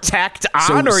 half hour tacked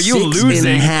on, or are you 6 losing?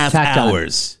 and a half Tacked on.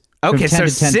 hours. Okay, From 10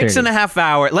 so to 10:30. 6.5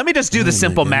 hours. Let me just do the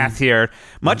simple math here,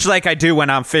 much like I do when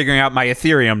I'm figuring out my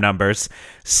Ethereum numbers.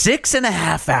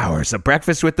 6.5 hours of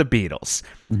Breakfast with the Beatles.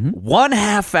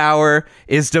 1/2 hour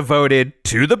is devoted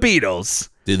to the Beatles.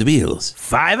 To the Beatles.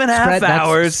 5.5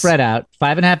 hours. spread out.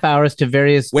 5.5 hours to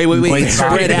various. Wait. great It's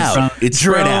spread songs. out. It's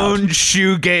spread out. Drone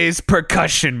shoegaze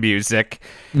percussion music.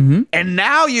 And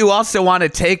now you also want to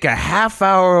take a half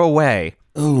hour away.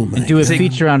 Oh my! And do a God.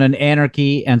 feature on an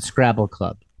Anarchy and Scrabble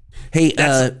club. Hey,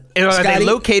 Are they Scotty?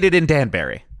 located in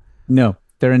Danbury? No,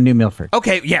 they're in New Milford.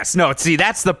 Okay, yes, no, see,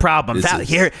 that's the problem.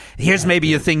 Here's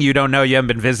maybe a thing you don't know, you haven't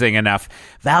been visiting enough.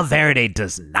 Valverde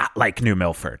does not like New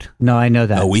Milford. No, I know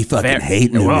that. Oh, we fucking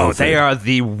hate New Whoa, Milford. they are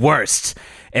the worst.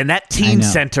 And that I teen know.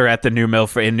 center at the New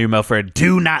Milford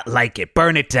do not like it.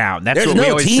 Burn it down. That's There's what we no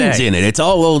always teens say. in it. It's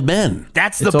all old men.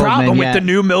 That's It's the old problem men, with yeah. the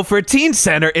New Milford Teen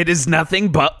Center. It is nothing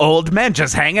but old men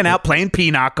just hanging out playing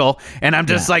pinochle, and I'm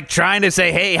just like trying to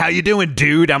say, "Hey, how you doing,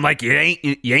 dude?" I'm like, "You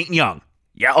ain't young.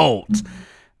 You're old."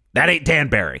 That ain't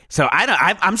Danbury. So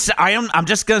I'm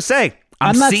just gonna say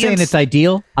I'm not saying it's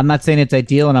ideal. I'm not saying it's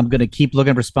ideal, and I'm going to keep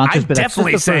looking for sponsors. I'm but that's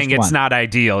definitely just the saying first it's one. not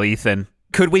ideal, Ethan.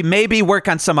 Could we maybe work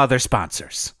on some other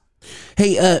sponsors?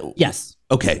 Hey, Yes.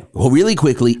 okay. Well, really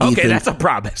quickly, Okay, Ethan. that's a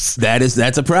promise.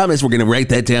 That's a promise. We're going to write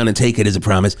that down and take it as a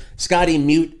promise. Scotty,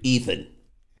 mute Ethan.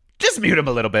 Just mute him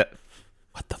a little bit.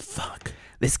 What the fuck?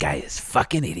 This guy is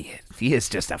fucking idiot. He is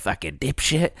just a fucking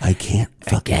dipshit. I can't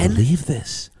fucking Again? believe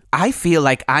this. I feel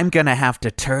like I'm gonna have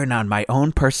to turn on my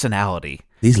own personality.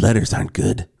 These letters aren't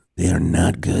good. They are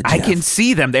not good. I Jeff. can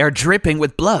see them. They are dripping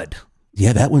with blood.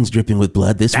 Yeah, that one's dripping with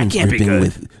blood. This That one's can't be dripping good.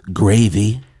 with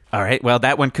gravy. All right. Well,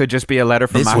 that one could just be a letter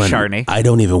from This Ma one, Sharney. I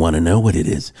don't even want to know what it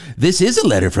is. This is a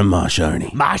letter from Ma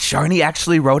Sharney. Ma Sharney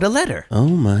actually wrote a letter. Oh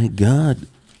my God.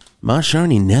 Ma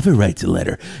Sharney never writes a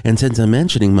letter. And since I'm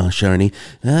mentioning Ma Sharney,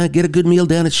 get a good meal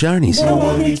down at Sharney's. No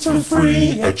one eats for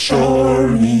free at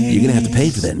Sharney's. You're going to have to pay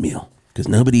for that meal. Because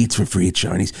nobody eats for free at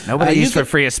Sharney's. Nobody you eats for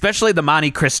free, especially the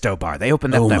Monte Cristo bar. They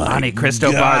opened up Oh the my Monte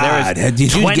Cristo God. bar. There was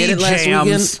Did you 20 get it last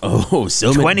jams. weekend? Oh,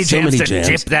 so 20 many jams to jams.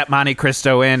 dip that Monte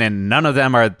Cristo in, and none of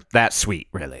them are that sweet,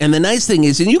 really. And the nice thing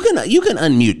is, and you can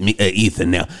unmute me,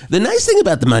 Ethan now. The nice thing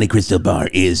about the Monte Cristo bar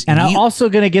is, And I'm also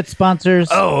going to get sponsors.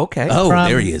 Oh, okay. oh, from-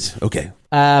 there he is. Okay,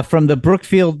 From the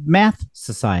Brookfield Math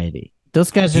Society. Those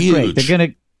guys are great. Huge. They're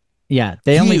gonna,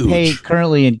 they only Huge. pay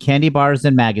currently in candy bars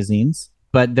and magazines,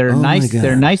 but they're Oh my nice. God.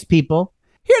 They're nice people.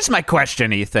 Here's my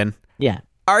question, Ethan. Yeah.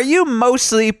 Are you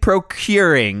mostly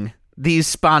procuring these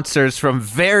sponsors from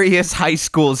various high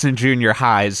schools and junior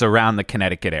highs around the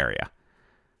Connecticut area?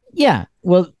 Yeah.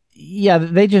 Well, yeah,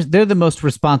 they're the most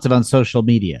responsive on social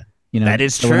media. You know, That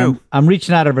is so when true. I'm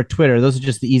reaching out over Twitter. Those are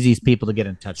just the easiest people to get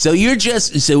in touch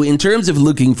with. so in terms of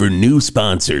looking for new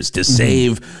sponsors to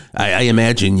save, I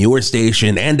imagine your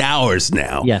station and ours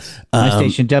now. Yes. My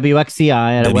station,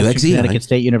 WXCI at Western WXCI. Connecticut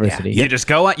State University. You just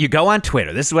go on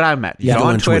Twitter. This is what I meant. You Yeah. go Go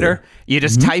on on Twitter. Twitter. You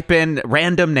just type in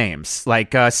random names,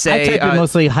 like say. I type in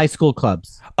mostly high school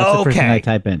clubs. That's the first thing Okay. I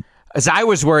type in. As I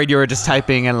was worried, you were just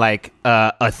typing in like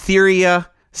Etheria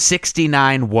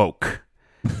 69 woke.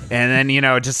 And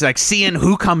then, just like seeing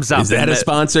who comes up. Is that a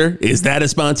sponsor? Is that a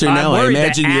sponsor I'm now? I worried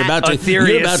imagine that you're about to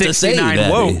Etheria say 69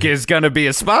 that. woke is going to be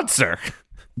a sponsor.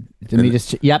 Let me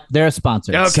just. Yep, they're a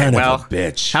sponsor. Okay, Son of a well,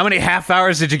 bitch. how many half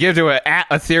hours did you give to at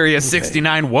Etheria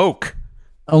 69 woke?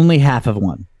 Only half of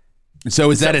one.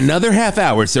 So is that another half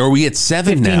hour? So are we at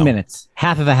 7 15 now? minutes.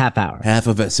 Half of a half hour. Half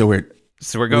of it. So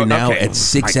we're going now okay. at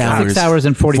 6 My God. hours. 6 hours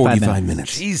and 45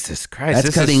 minutes. Jesus Christ. That's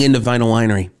this cutting is, into Vinyl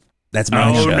Winery. That's my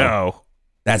Oh, show. no.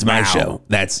 That's my Wow. show.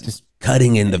 That's just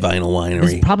cutting into Vinyl This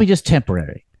is Winery. probably just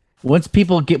temporary. Once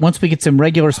we get some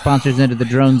regular sponsors into the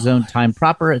Drone Zone time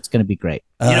proper, it's going to be great.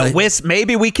 Whis,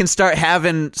 maybe we can start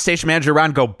having Station Manager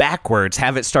Ron go backwards,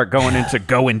 have it start going into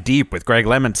Going Deep with Greg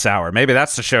Lemon Sour. Maybe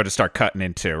that's the show to start cutting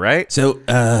into, right? So,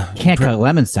 Can't cut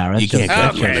lemon sour. That's You can't just-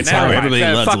 cut Okay, lemon never sour. mind. Everybody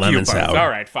loves Fuck you lemon both. sour. All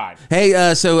right, fine.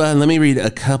 Hey, so let me read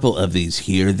a couple of these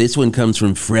here. This one comes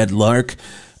from Fred Lark,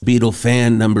 Beatle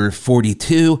fan number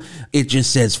 42. It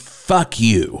just says, fuck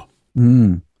you.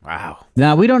 Wow.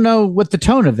 Now, we don't know what the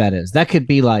tone of that is. That could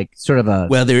be like sort of a...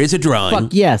 Well, there is a drawing.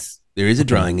 Fuck yes. There is a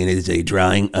drawing, and it is a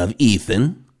drawing of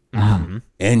Ethan. Uh-huh.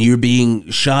 And you're being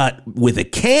shot with a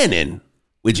cannon,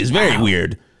 which is very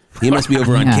weird. He must be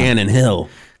over on Yeah. Cannon Hill.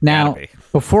 Now,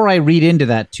 before I read into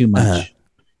that too much,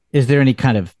 is there any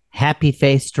kind of happy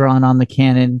face drawn on the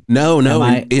cannon? No.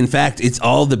 In fact, it's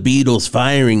all the Beatles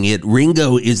firing it.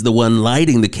 Ringo is the one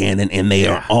lighting the cannon, and they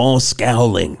are all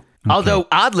scowling. Okay. Although,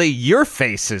 oddly, your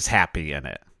face is happy in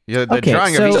it. The Okay,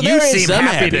 drawing so of you there is seem some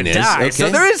happy to happiness, die. okay. So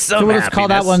there is some So let's happiness. call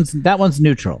that one's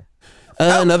neutral.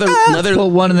 Another. Put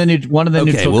one in the neutral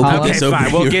We'll column. put this over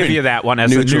fine. We'll here give in you that one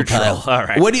as a neutral. pile. All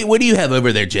right. What do you have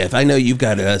over there, Jeff? I know you've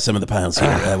got some of the piles here.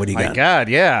 What do you got? My God,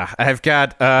 yeah. I've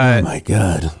got... oh, my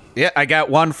God. Yeah, I got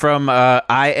one from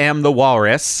I Am the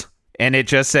Walrus, and it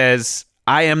just says,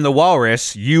 I am the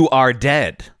walrus, you are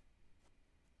dead.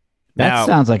 That Now-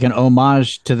 sounds like an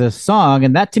homage to the song,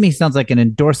 and that to me sounds like an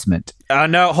endorsement.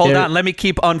 No, hold on. Let me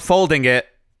keep unfolding it.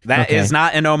 That Okay. is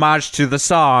not an homage to the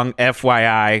song,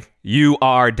 FYI. You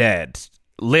are dead.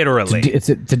 Literally. It's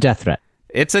a death threat.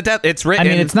 It's a death. It's written. I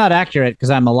mean, it's not accurate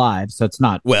because I'm alive, so it's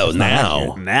not. Well, it's not now.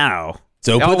 accurate. Now.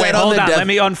 So put wait, that on hold the on. death- Let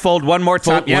me unfold one more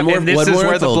time. Fold- Yeah, one more- and this one is more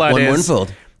where unfold, the blood one more is.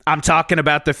 unfold. I'm talking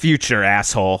about the future,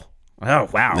 asshole. Oh,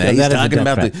 wow. Yeah, he's that is a talking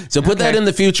death about threat. so put that in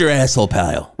the future asshole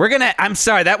pile. I'm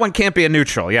sorry, that one can't be a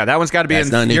neutral. Yeah, that one's got to be That's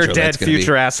in not your neutral, dead that's gonna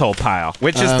future be- asshole pile,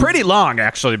 which is pretty long,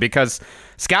 actually, because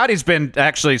Scotty's been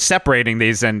actually separating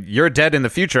these, and your dead in the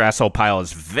future asshole pile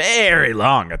is very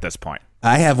long at this point.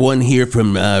 I have one here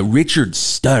from Richard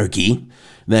Starkey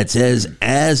that says,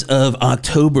 as of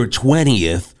October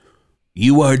 20th,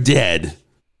 you are dead.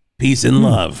 Peace and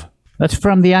love. That's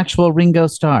from the actual Ringo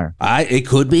Starr. It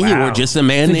could be, Wow. or just a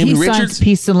man So named he Richard. signs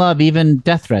peace and love, even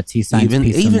death threats. He signs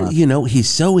peace and love. You know, he's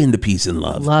so into peace and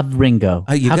love. Love Ringo.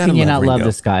 You How gotta can you love not love Ringo.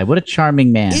 this guy? What a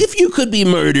charming man. If you could be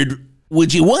murdered,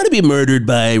 would you want to be murdered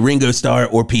by Ringo Starr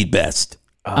or Pete Best?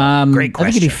 Great I think it'd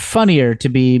question. be funnier to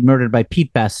be murdered by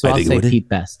Pete Best, so I I'll think it say would. Pete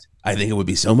Best. I think it would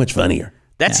be so much funnier.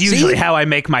 That's Yeah. usually See? how I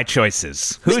make my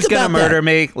choices. Who's Think going to about murder that.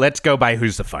 me? Let's go by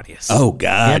who's the funniest. Oh,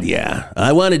 God, yeah.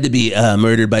 I wanted to be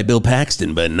murdered by Bill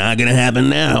Paxton, but not going to happen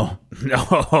now. No.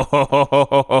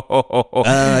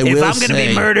 I If will I'm going to say-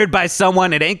 be murdered by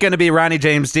someone, it ain't going to be Ronnie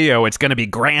James Dio. It's going to be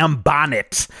Graham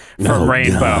Bonnet from Oh,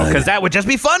 Rainbow. God. Because that would just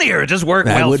be funnier. It'd just work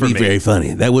That well would for be me. very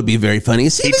funny. That would be very funny.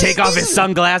 See, He'd take off his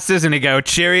sunglasses and he'd go,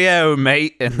 cheerio,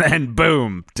 mate. And then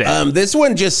boom. Dead. This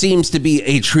one just seems to be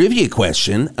a trivia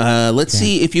question. Let's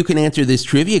see if you can answer this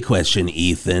trivia question,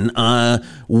 Ethan.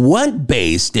 What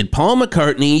bass did Paul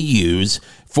McCartney use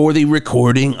for the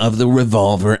recording of the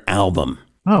Revolver album?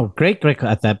 Oh, great.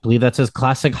 I believe that's his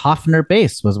classic Hofner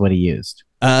bass was what he used.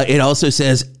 It also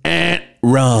says,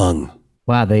 wrong.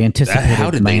 Wow, they anticipated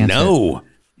How did my they answer. know?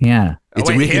 Yeah. It's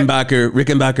wait,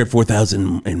 Rickenbacker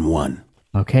 4001.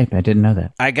 Okay, I didn't know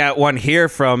that. I got one here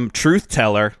from Truth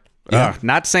Teller. Yeah.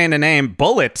 Not saying the name.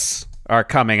 Bullets are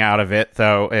coming out of it,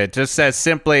 though. It just says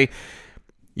simply,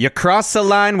 you crossed the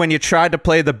line when you tried to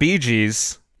play the Bee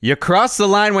Gees. You crossed the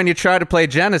line when you tried to play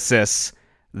Genesis.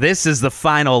 This is the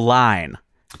final line.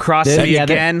 Cross me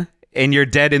again, and you're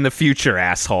dead in the future,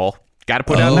 asshole. Got to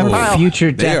put it on that pile.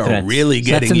 Future They death are threats. really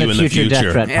So that's getting you in the future future.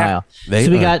 death threat Yeah. pile. They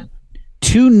So we are. got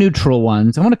two neutral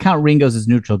ones. I want to count Ringo's as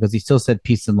neutral because he still said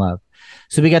peace and love.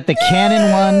 So we got the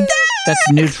canon one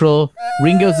that's neutral.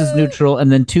 Ringo's is neutral,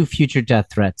 and then two future death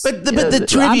threats. But the I'm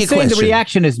trivia saying question. the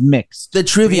reaction is mixed. The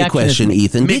trivia Reaction is question, mixed.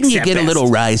 Ethan. Mixed Didn't you at get a best. little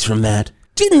rise from that?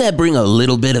 Didn't that bring a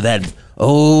little bit of that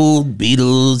old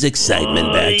Beatles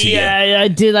excitement back to you? Yeah, I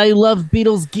did. I love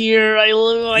Beatles gear. I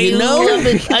love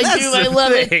it. I do. I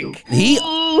love it.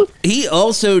 He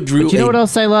also drew. But you know what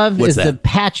else I love What's is the that?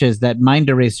 patches that Mind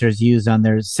Erasers use on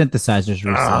their synthesizers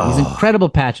recently. These incredible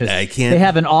patches. I can't- They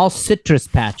have an all citrus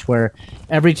patch where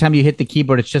every time you hit the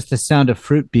keyboard, it's just the sound of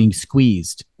fruit being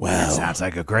squeezed. Wow. Sounds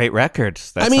like a great record.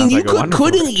 That I mean, sounds you like a wonderful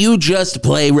couldn't you just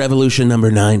play Revolution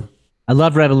number 9? I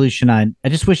love Revolution 9. I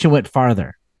just wish it went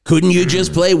farther. Couldn't you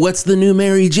just play What's the New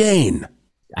Mary Jane?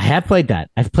 I have played that.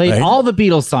 I've played Right. all the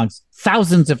Beatles songs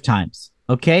thousands of times.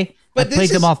 Okay? But I've this played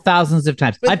them is- all thousands of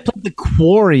times. I've played the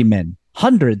Quarrymen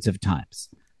hundreds of times.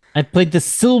 I've played the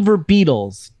Silver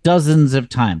Beatles dozens of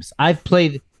times. I've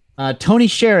played Tony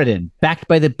Sheridan, backed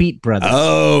by the Beat Brothers.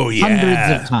 Oh, yeah.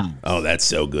 Hundreds of times. Oh, that's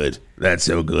so good. That's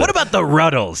so good. What about the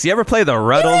Ruddles? You ever play the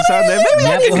Ruddles on there?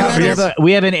 Maybe Yep,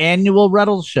 we have an annual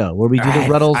Ruddles show where we do the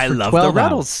Ruddles I for love 12 the hours.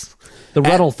 Ruddles. The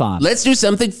Ruddle-thon. Let's do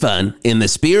something fun in the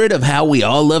spirit of how we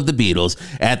all love the Beatles.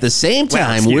 At the same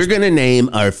time, excuse we're me. going to name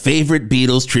our favorite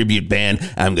Beatles tribute band.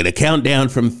 I'm going to count down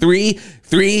from 3,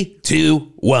 3,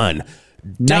 2, 1.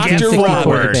 Dr. 1964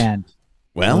 Robert. band.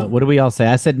 Well, what do we all say?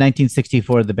 I said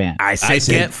 1964, the band. I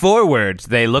said get forward.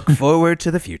 They look forward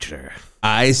to the future.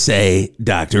 I say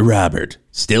Dr. Robert.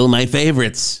 Still my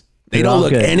favorites. They They're don't all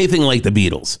look good. anything like the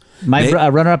Beatles. My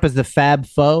runner-up is the Fab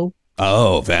Four.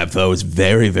 Oh, Fab Four is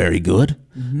very, very good.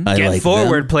 I Get like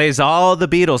forward them. plays all the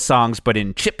Beatles songs, but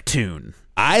in chiptune.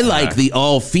 I like the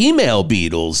all-female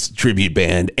Beatles tribute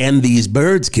band, And These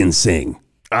Birds Can Sing.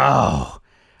 Oh,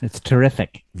 It's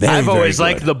terrific. I've Very always good.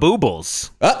 liked the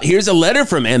Boobles. Oh, here's a letter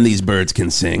from And These Birds Can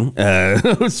Sing.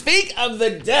 Speak of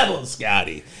the devil,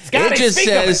 Scotty. It just speak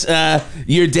of says,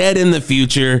 you're dead in the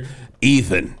future,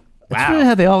 Ethan. That's really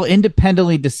how they all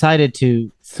independently decided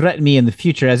to threaten me in the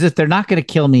future, as if they're not going to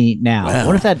kill me now. Wow.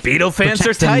 What if that Beatle fans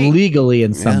protects are them tight. legally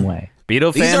in some way?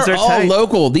 Beatle These fans are are all tight.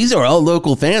 local. These are all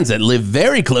local fans that live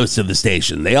very close to the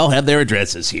station. They all have their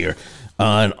addresses here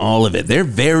on all of it. They're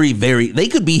very, very. They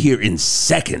could be here in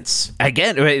seconds.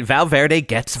 Again, Valverde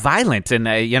gets violent, and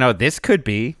this could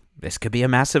be a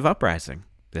massive uprising.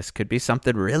 This could be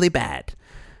something really bad.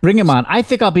 Bring him on. I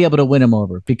think I'll be able to win him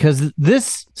over because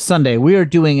this Sunday we are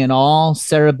doing an all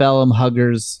cerebellum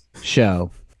huggers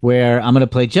show where I'm going to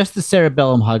play just the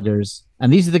cerebellum huggers.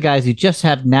 And these are the guys who just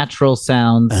have natural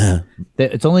sounds.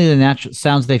 It's only the natural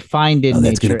sounds they find in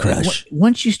that's nature. gonna crush.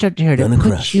 Once you start to hear it, Gonna it puts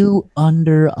crush. you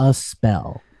under a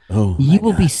spell. Oh, You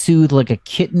will be soothed like a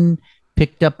kitten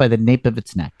picked up by the nape of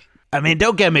its neck. I mean,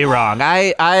 don't get me wrong.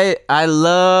 I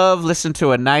love listening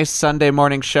to a nice Sunday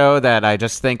morning show that I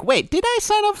just think, wait, did I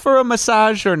sign up for a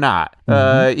massage or not?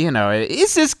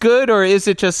 Is this good or is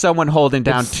it just someone holding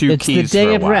down two It's keys the day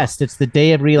for a of while? rest. It's the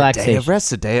day of relaxation. Day of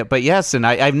rest, but yes, and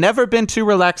I've never been too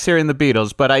relaxed hearing the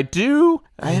Beatles, but I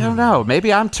don't know,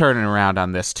 maybe I'm turning around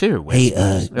on this too. Hey,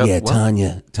 What?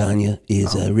 Tanya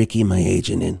is Ricky, my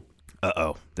agent, in.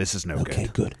 Uh-oh, this is no good. Okay,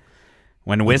 good.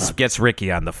 When Wisp gets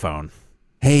Ricky on the phone.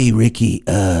 Hey, Ricky,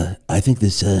 I think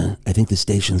the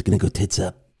station's gonna go tits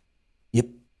up. Yep.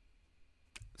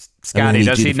 Scotty,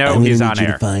 does he know he's on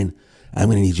air? I'm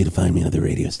gonna need you to find me another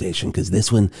radio station because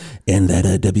this one and that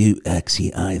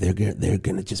WXCI,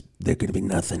 they're gonna be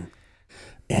nothing.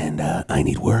 And I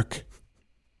need work.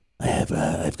 I've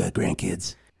got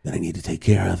grandkids that I need to take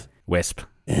care of. Wisp.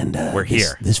 And we're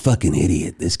here. This fucking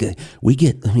idiot, this guy.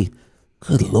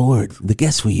 Good Lord, the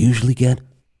guests we usually get.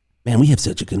 Man, we have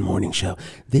such a good morning show.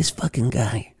 This fucking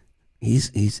guy, he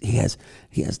has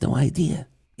no idea.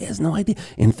 He has no idea.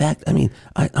 In fact, I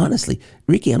honestly,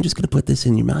 Ricky, I'm just going to put this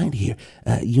in your mind here.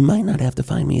 You might not have to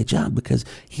find me a job because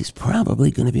he's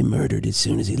probably going to be murdered as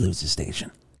soon as he leaves the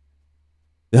station.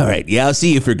 All right, yeah, I'll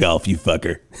see you for golf, you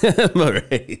fucker. All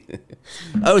right.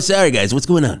 Oh, sorry, guys. What's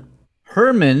going on?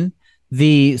 Herman,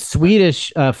 the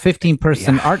Swedish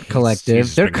 15-person art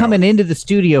collective, they're coming into the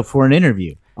studio for an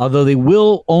interview. Although they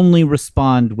will only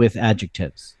respond with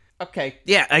adjectives. Okay.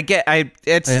 Yeah, I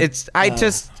just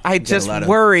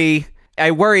worry.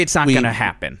 I worry it's not going to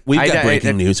happen. We've got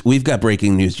breaking news. We've got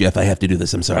breaking news, Jeff. I have to do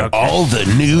this. I'm sorry. Okay. All the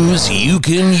news you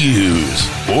can use,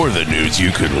 or the news you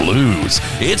could lose.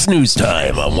 It's news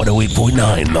time on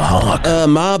 108.9 The Hawk. A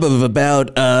mob of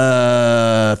about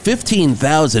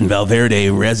 15,000 Valverde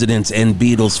residents and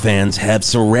Beatles fans have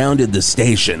surrounded the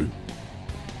station.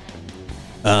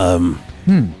 I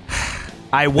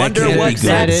wonder what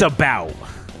that's about.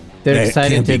 They're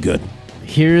excited to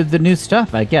hear the new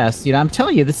stuff, I guess. I'm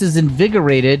telling you, this is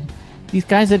invigorated. These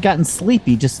guys have gotten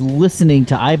sleepy just listening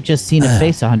to I've Just Seen a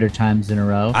Face 100 times in a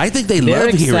row. I think they're love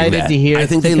hearing excited that. to hear. I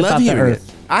think they love hearing it.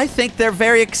 I think they're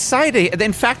very excited.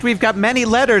 In fact, we've got many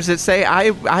letters that say,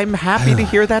 I'm happy to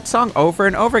hear that song over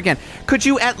and over again. Could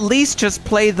you at least just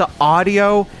play the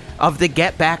audio of the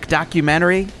Get Back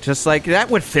documentary? Just like that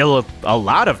would fill a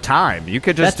lot of time. You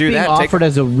could just do that. That's being offered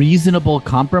as a reasonable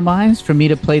compromise for me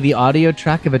to play the audio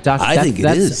track of a documentary. I think it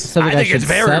is. I think it's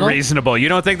very reasonable. You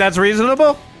don't think that's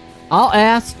reasonable? I'll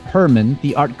ask Herman,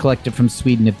 the art collective from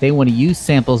Sweden, if they want to use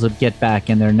samples of Get Back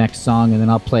in their next song, and then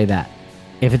I'll play that.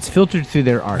 If it's filtered through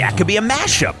their art. Yeah, it could be a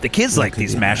mashup. The kids like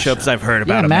these mashups. I've heard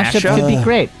about a mashup. mashup. Could be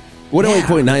great.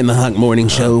 108.9 The Hawk Morning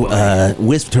Show.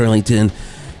 Wisp Turlington,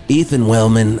 Ethan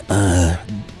Wellman,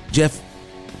 Jeff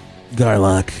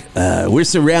Garlock. We're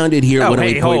surrounded here. Oh,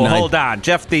 hey, hold on.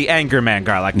 Jeff the Anger Man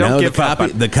Garlock. Don't give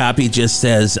up. The copy just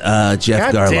says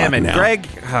Jeff God Garlock damn it, now.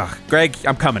 Greg,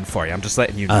 I'm coming for you. I'm just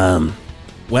letting you know.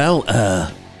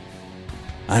 I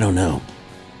don't know.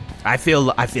 I feel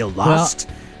lost.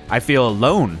 I feel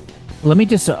alone. Let me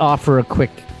just offer a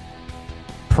quick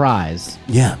prize.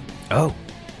 Yeah. Oh.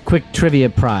 quick trivia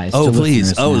prize. Oh, to please.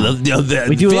 listeners now. The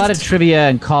We do a lot of trivia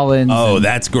and call-ins. Oh, and-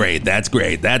 that's great. That's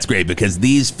great. That's great because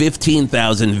these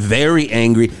 15,000 very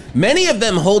angry, many of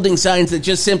them holding signs that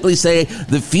just simply say,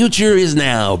 "The future is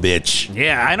now, bitch."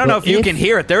 Yeah, I don't know if you can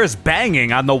hear it. There is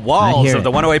banging on the walls of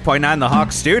the 108.9 The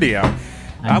Hawk studio.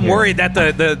 I'm worried that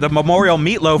the memorial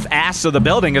meatloaf ass of the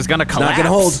building is going to collapse. Not going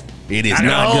to hold. It is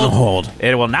not going to hold.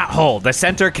 It will not hold. The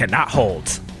center cannot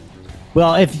hold.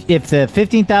 Well, if the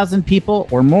 15,000 people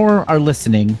or more are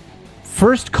listening,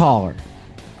 first caller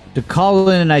to call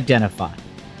in and identify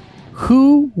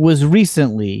who was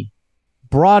recently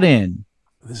brought in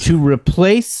to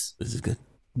replace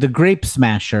the Grape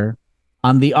Smasher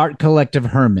on the Art Collective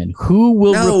Herman. Who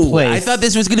will replace? I thought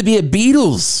this was going to be a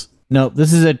Beatles. No,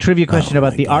 this is a trivia question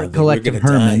about the Art Collective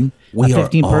Herman, a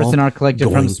 15-person Art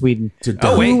Collective from Sweden.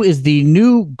 Who is the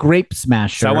new Grape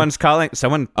Smasher? Someone's calling.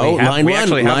 Someone. Line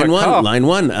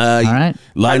one. All right.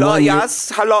 Line hello, one.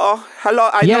 yes. Hello.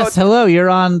 Hello. You're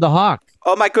on The Hawk.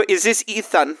 Oh my God, is this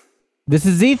Ethan? This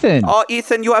is Ethan. Oh,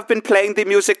 Ethan, you have been playing the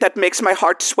music that makes my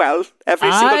heart swell every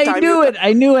single time. I knew it.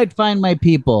 I knew I'd find my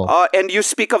people. Oh, and you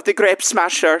speak of the Grape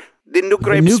Smasher. The new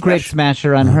Grape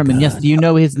Smasher on Herman. Yes, do you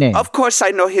know his name? Of course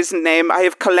I know his name. I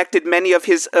have collected many of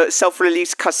his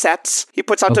self-release cassettes. He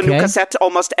puts out a new cassette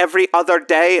almost every other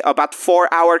day, about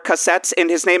 4-hour cassettes, and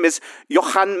his name is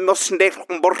Johann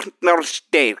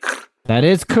Musnersteig. That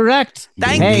is correct.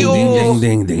 Thank you.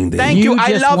 Ding. Thank you.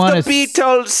 I love the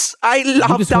Beatles. I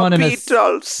love the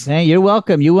Beatles. Hey, you're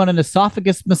welcome. You want an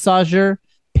esophagus massager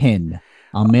pin.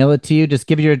 I'll mail it to you. Just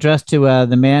give your address to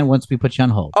the man once we put you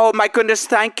on hold. Oh, my goodness,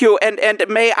 thank you. And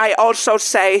may I also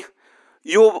say,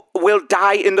 you will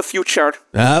die in the future.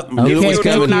 Knew it was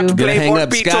coming. Not Gonna hang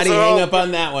up. Beatles Scotty, hang up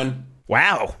on that one.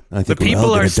 Wow. I think the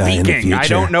people are speaking. I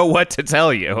don't know what to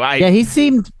tell you. Yeah, he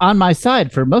seemed on my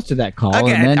side for most of that call.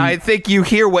 Again, and then, I think you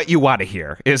hear what you want to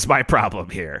hear is my problem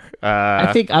here.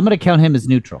 I think I'm going to count him as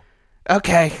neutral.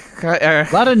 Okay. A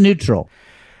lot of neutral.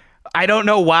 I don't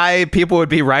know why people would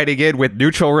be writing in with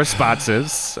neutral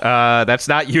responses. That's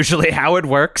not usually how it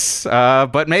works.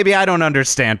 But maybe I don't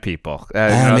understand people.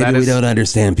 Maybe we don't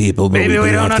understand people. Maybe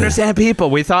we don't understand people.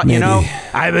 We thought,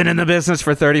 I've been in the business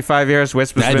for 35 years.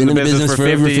 Wisp has been in the business for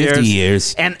 50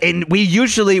 years. And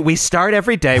we start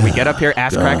every day. We get up here,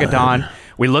 ask crack of dawn.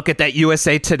 We look at that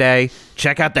USA Today,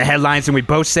 check out the headlines, and we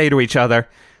both say to each other,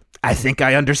 I think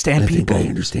I understand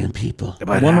people.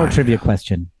 But, one more trivia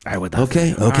question. I would.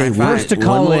 Okay. First to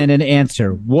call in and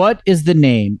answer. What is the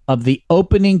name of the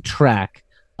opening track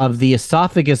of the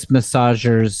Esophagus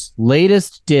Massager's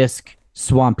latest disc,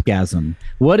 Swampgasm?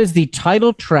 What is the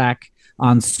title track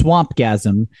on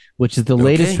Swampgasm, which is the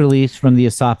latest release from the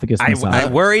Esophagus Massager? I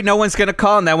worry no one's going to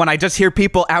call on that when I just hear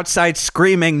people outside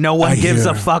screaming, no one gives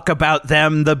a fuck about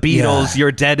them, the Beatles,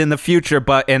 you're dead in the future.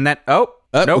 Nope.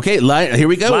 Okay, here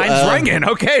we go. Line's ringing.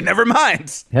 Okay, never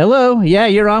mind. Hello. Yeah,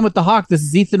 you're on with The Hawk. This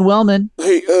is Ethan Wellman.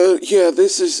 Hey,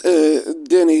 this is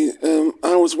Denny.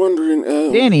 I was wondering...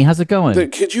 Danny, how's it going?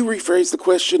 Could you rephrase the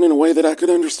question in a way that I could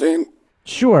understand?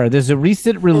 Sure. There's a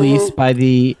recent release by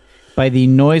the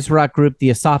noise rock group, the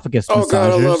Esophagus Massagers. Oh,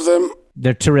 God, I love them.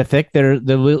 They're terrific. The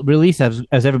release,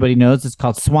 as everybody knows, is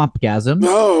called Swampgasm.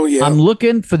 Oh, yeah. I'm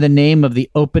looking for the name of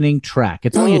the opening track.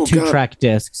 It's only a 2-track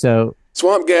disc, so...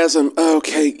 Swampgasm.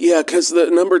 Okay, yeah, because the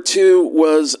number 2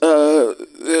 was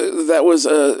that was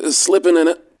Slippin' in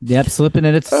It. Yep, Slippin'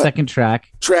 in It's the second track.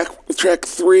 Track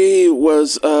 3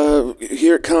 was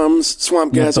Here It Comes,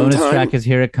 Swampgasm bonus Time. Track is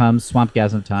Here It Comes,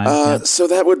 Swampgasm Time. So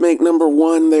that would make number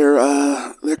 1 their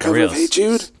cover of Hey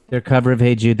Jude. Their cover of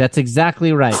Hey Jude. That's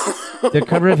exactly right. Their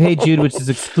cover of Hey Jude, which is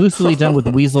exclusively done with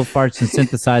weasel farts and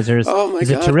synthesizers, is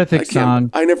a terrific song.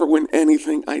 I never win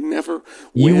anything. I never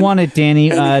win. You want it, Danny.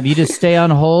 If you just stay on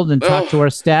hold and talk to our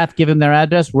staff, give them their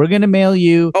address, we're going to mail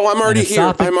you. Oh, I'm already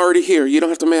here. I'm already here. You don't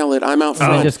have to mail it. I'm out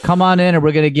front. Just come on in, and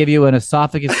we're going to give you an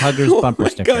Esophagus Huggers bumper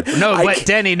sticker. God. No,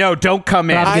 Denny, no, don't come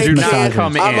in. Do not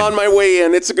come in. I'm on my way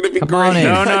in. It's going to be great. On in.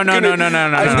 No. I'm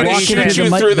going to shoot you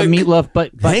through the meatloaf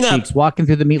butt cheeks. Walking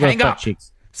through the meatloaf butt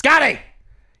cheeks. Scotty!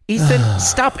 Ethan,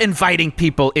 stop inviting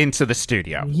people into the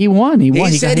studio. He won.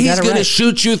 He said he's going to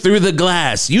shoot you through the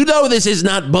glass. You know this is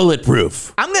not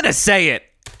bulletproof. I'm going to say it.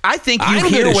 I think you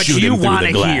hear what you want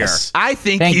to hear. I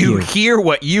think you hear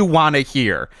what you want to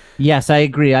hear. Yes, I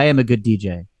agree. I am a good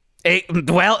DJ.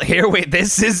 Well,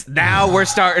 now we're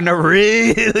starting to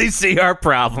really see our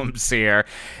problems here.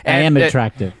 I am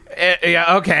attractive.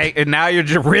 Yeah, okay. And now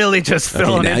you're really just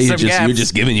filling in some gaps. You're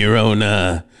just giving your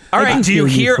own... All right, do you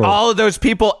hear all of those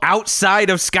people outside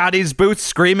of Scotty's booth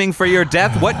screaming for your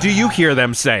death? What do you hear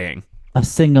them saying? A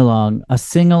sing-along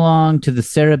to the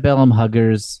Cerebellum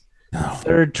Huggers,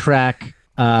 third track,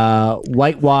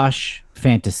 whitewash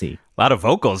fantasy. A lot of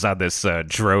vocals on this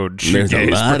Drode There's a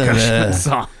lot of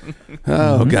song.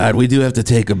 Oh, God, we do have to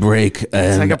take a break.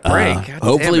 And, take a break.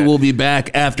 Hopefully we'll be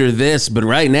back after this, but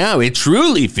right now it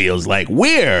truly feels like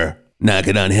we're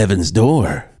knocking on heaven's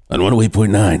door on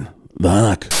 108.9 The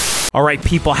Hawk. All right,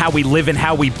 people, how we live and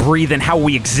how we breathe and how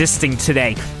we existing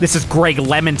today. This is Greg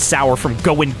Lemon Sour from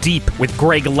Going Deep with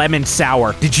Greg Lemon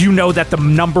Sour. Did you know that the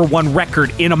 #1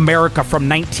 record in America from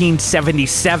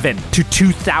 1977 to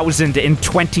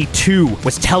 2022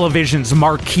 was television's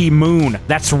Marquee Moon?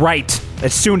 That's right.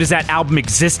 As soon as that album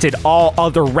existed, all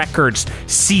other records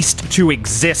ceased to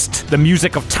exist. The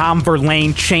music of Tom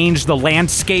Verlaine changed the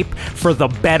landscape for the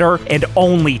better and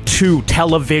only to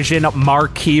television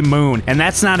Marquee Moon. And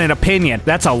that's not an opinion.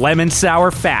 That's a Lemon Sour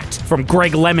fact from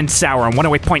Greg Lemon Sour on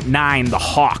 108.9 The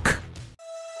Hawk.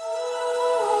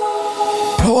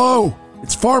 Hello,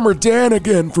 it's Farmer Dan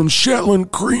again from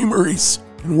Shetland Creameries.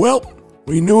 And well,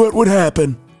 we knew it would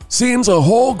happen. Seems a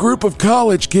whole group of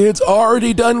college kids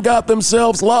already done got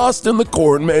themselves lost in the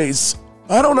corn maze.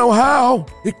 I don't know how.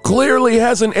 It clearly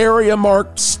has an area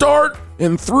marked start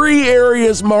and 3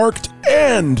 areas marked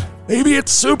end. Maybe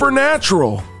it's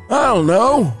supernatural. I don't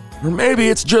know. Or maybe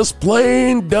it's just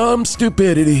plain dumb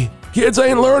stupidity. Kids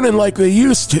ain't learning like they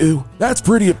used to. That's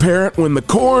pretty apparent when the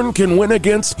corn can win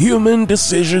against human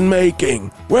decision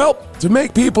making. Well, to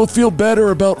make people feel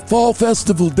better about Fall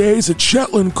Festival days at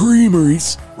Shetland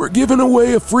Creameries, we're giving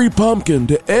away a free pumpkin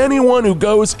to anyone who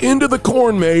goes into the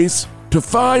corn maze to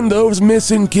find those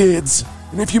missing kids.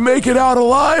 And if you make it out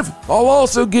alive, I'll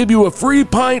also give you a free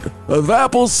pint of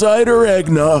apple cider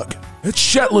eggnog. At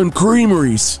Shetland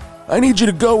Creameries. I need you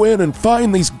to go in and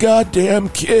find these goddamn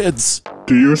kids.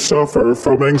 Do you suffer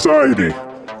from anxiety,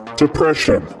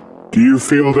 depression? Do you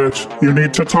feel that you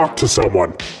need to talk to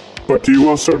someone, but do you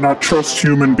also not trust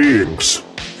human beings?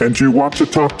 And you want to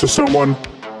talk to someone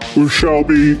who shall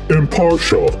be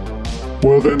impartial?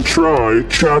 Well then try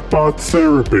chatbot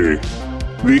therapy,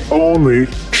 the only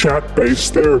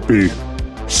chat-based therapy.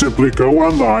 Simply go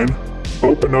online,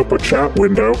 open up a chat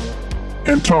window,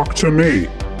 and talk to me,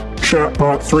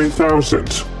 Chatbot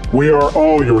 3000. We are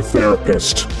all your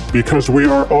therapist, because we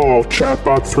are all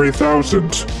Chatbot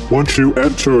 3000. Once you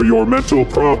enter your mental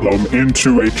problem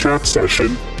into a chat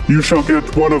session, you shall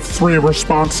get one of 3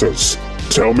 responses.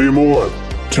 Tell me more.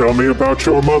 Tell me about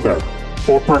your mother.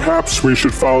 Or perhaps we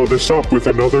should follow this up with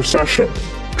another session.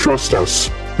 Trust us,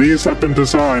 these have been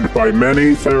designed by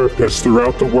many therapists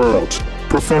throughout the world,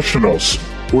 professionals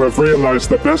who have realized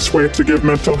the best way to give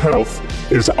mental health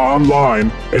is online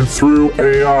and through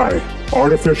AI.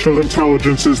 Artificial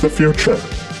intelligence is the future.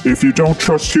 If you don't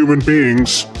trust human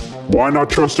beings, why not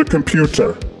trust a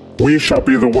computer? We shall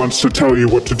be the ones to tell you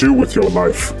what to do with your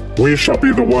life. We shall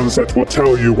be the ones that will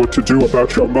tell you what to do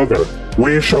about your mother.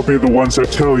 We shall be the ones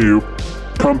that tell you,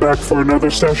 come back for another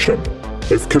session.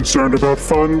 If concerned about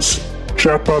funds,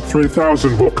 Chatbot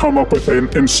 3000 will come up with an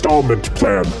installment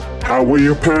plan. How will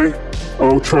you pay?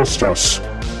 Oh, trust us.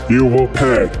 You will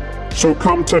pay. So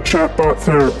come to Chatbot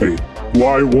Therapy.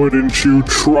 Why wouldn't you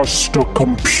trust a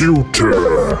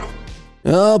computer?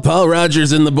 Oh, Paul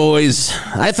Rogers and the boys.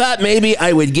 I thought maybe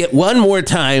I would get one more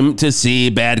time to see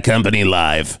Bad Company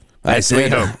live. I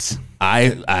said,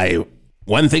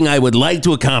 one thing I would like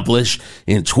to accomplish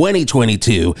in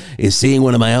 2022 is seeing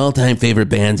one of my all-time favorite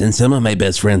bands and some of my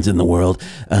best friends in the world,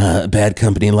 Bad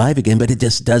Company, live again, but it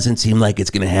just doesn't seem like it's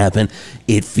going to happen.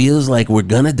 It feels like we're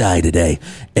going to die today,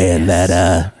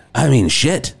 and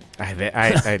shit.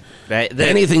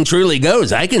 Anything truly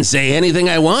goes. I can say anything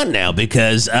I want now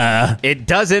because it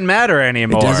doesn't matter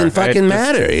anymore. It doesn't fucking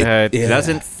matter. It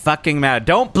doesn't fucking matter.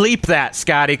 Don't bleep that,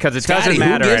 Scotty, because it doesn't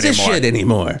matter anymore. Who gives a shit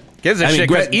anymore? Gives a shit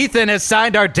because Ethan has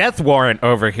signed our death warrant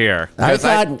over here. I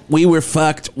thought we were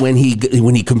fucked when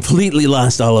he completely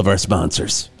lost all of our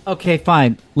sponsors. Okay,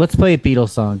 fine. Let's play a Beatles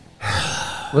song.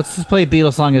 Let's just play a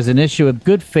Beatles song as an issue of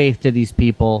good faith to these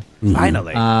people.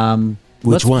 Finally.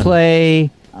 Which one?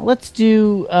 Let's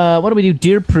do, what do we do?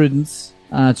 Dear Prudence.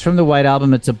 It's from the White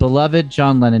Album. It's a beloved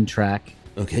John Lennon track.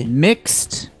 Okay.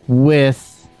 Mixed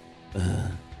with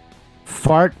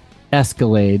Fart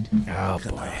Escalade. Oh,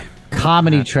 boy.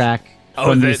 Comedy track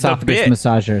from the Esophagus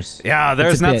Massagers. Yeah,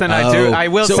 there's nothing I do. I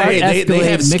will say they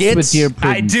have skits.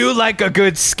 I do like a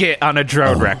good skit on a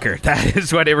drone record. That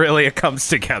is what it really comes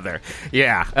together.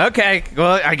 Yeah. Okay.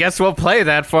 Well, I guess we'll play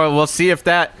that we'll see if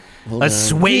that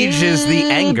assuages the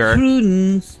anger.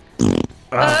 Prudence.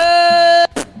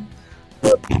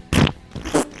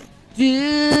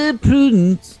 Dear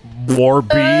Prudence. War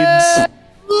beads.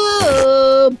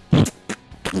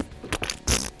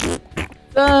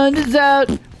 Sun is out,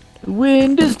 the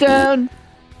wind is down,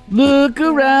 Look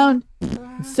around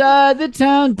inside the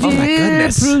town, dear my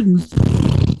goodness. Prudence.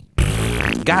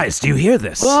 Guys, do you hear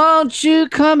this? Won't you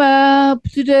come out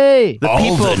today?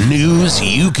 All the news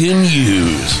you can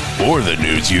use, or the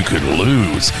news you could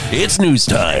lose. It's news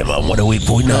time on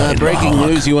 108.9. Breaking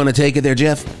news. You want to take it there,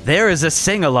 Jeff? There is a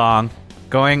sing-along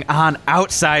going on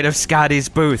outside of Scotty's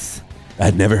booth.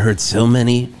 I've never heard so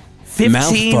many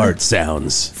mouth fart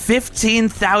sounds.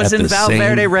 15,000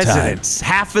 Valverde residents.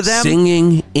 Half of them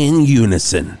singing in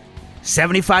unison.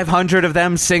 7,500 of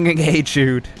them singing Hey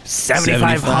Jude.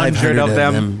 7,500 of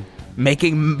them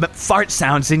making fart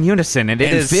sounds in unison. And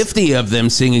 50 of them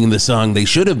singing the song they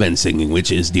should have been singing,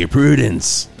 which is Dear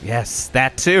Prudence. Yes,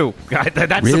 that too.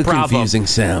 That's Real the problem. Confusing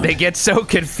sound. They get so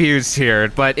confused here,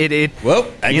 but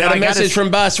Well, I got a message from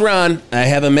Boss Ron. I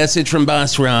have a message from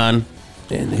Boss Ron.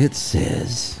 And it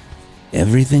says,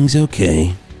 everything's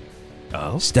okay.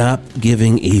 Oh? Stop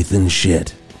giving Ethan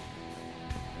shit.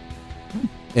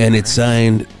 And it's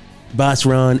signed Boss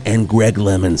Ron and Greg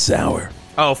Lemon Sour.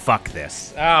 Oh, fuck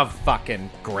this. Oh, fucking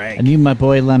Greg. I knew my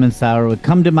boy Lemon Sour would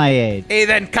come to my aid.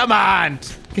 Ethan, come on.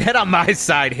 Get on my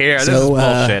side here. This is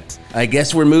bullshit. I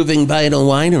guess we're moving Vital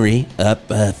Winery up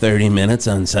 30 minutes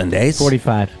on Sundays.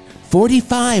 45.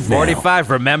 45 now. 45.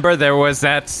 Remember, there was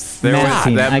that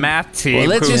math team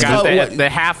Well, who got the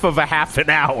half of a half an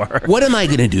hour. What am I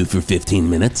going to do for 15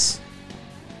 minutes?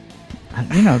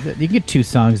 You know, you get 2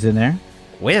 songs in there.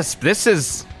 Wisp,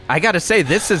 I gotta say,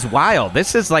 this is wild.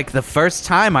 This is like the first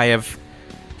time I have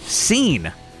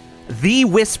seen the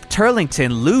Wisp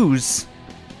Turlington lose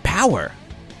power.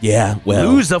 Yeah, well.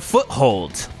 Lose a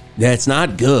foothold. That's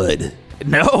not good.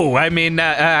 No, I mean,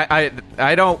 I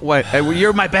don't.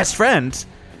 You're my best friend.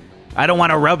 I don't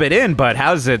want to rub it in, but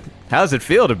how's it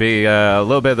feel to be a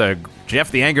little bit of the Jeff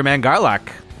the Angry Man Garlock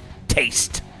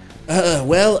taste?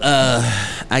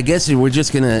 I guess we're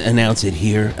just going to announce it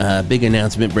here. Big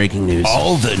announcement, breaking news.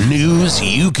 All the news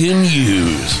you can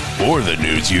use, or the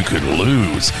news you could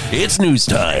lose. It's news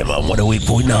time on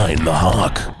 108.9 The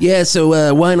Hawk. Yeah, so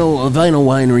Vinyl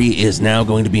Winery is now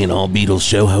going to be an all-Beatles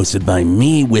show hosted by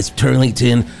me, Wisp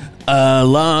Turlington,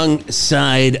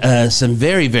 alongside some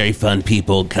very, very fun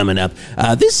people coming up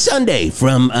this Sunday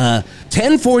from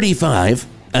 10:45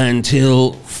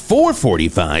 until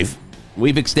 4:45.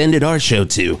 We've extended our show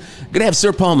to. Gonna have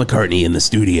Sir Paul McCartney in the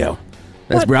studio.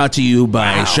 That's brought to you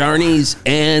by Sharnies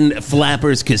and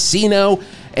Flappers Casino.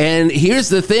 And here's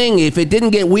the thing, if it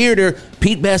didn't get weirder,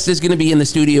 Pete Best is going to be in the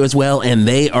studio as well, and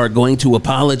they are going to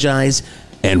apologize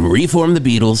and reform the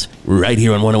Beatles right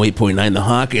here on 108.9 The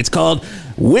Hawk. It's called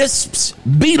Wisp's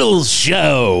Beatles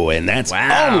Show, and that's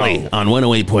only on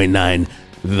 108.9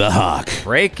 The Hawk.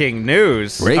 Breaking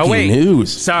news. Breaking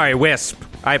news. Sorry, Wisp.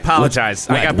 I apologize.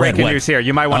 I got breaking news here.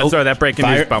 You might want to throw that breaking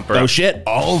news bumper up. Oh, shit.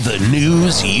 All the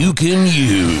news you can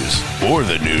use, or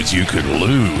the news you could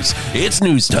lose. It's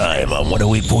news time on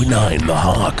 108.9 The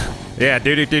Hawk. Yeah,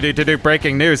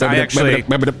 breaking news. I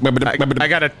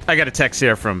got a text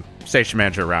here from station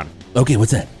manager Ron. Okay,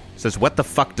 what's that? Says, what the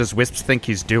fuck does Wisp think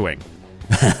he's doing?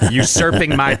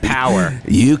 Usurping my power.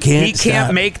 You can't He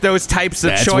can't make those types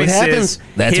of choices. What happens.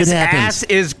 That's His what happens. ass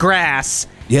is grass.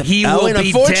 Yep. He will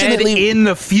be dead in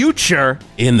the future.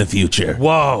 In the future.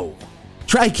 Whoa.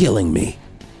 Try killing me.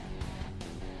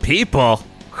 People,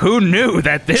 who knew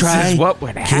that this is what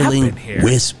would happen here?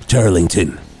 Wisp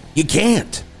Turlington. You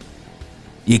can't.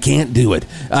 You can't do it.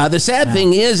 The sad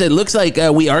thing is, it looks like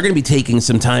we are going to be taking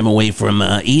some time away from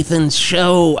Ethan's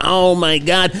show. Oh, my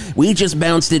God. We just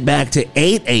bounced it back to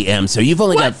 8 a.m., so you've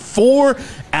only got 4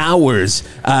 hours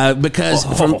because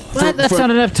that's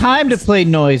not enough time to play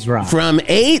Noise Rock. From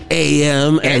 8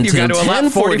 a.m. And you until got to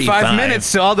allot 45 10:45,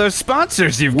 minutes to all those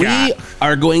sponsors you've got. We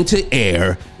are going to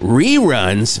air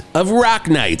reruns of Rock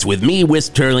Nights with me,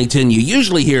 Wisp Turlington. You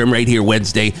usually hear him right here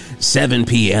Wednesday, 7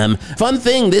 p.m. Fun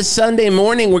thing, this Sunday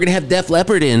morning, we're going to have Def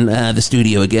Leppard in the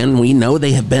studio again. We know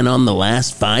they have been on the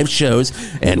last 5 shows,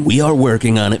 and we are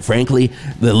working on it. Frankly,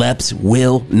 the Leps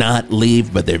will not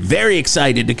leave, but they're very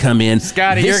excited to come in.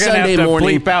 Scotty, this you're going to have to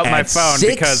bleep out my phone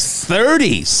because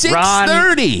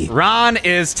 6:30. Ron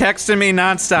is texting me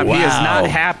nonstop. Wow. He is not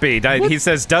happy. He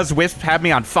says, does Wisp have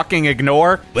me on fucking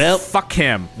ignore? Well, fuck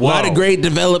him. A lot of great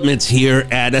developments here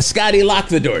at Scotty, lock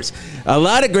the doors. A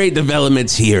lot of great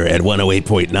developments here at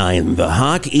 108.9 The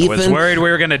Hawk. Ethan, I was worried we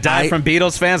were going to die from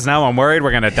Beatles fans. Now I'm worried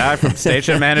we're going to die from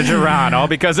station manager Ron, all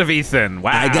because of Ethan.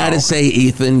 Wow. I gotta say,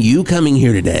 Ethan, you coming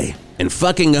here today and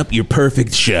fucking up your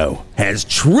perfect show has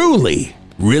truly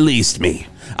released me.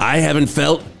 I haven't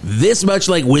felt this much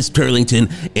like Wisp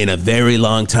Turlington in a very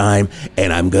long time,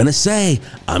 and I'm gonna say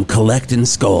I'm collecting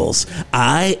skulls.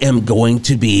 I am going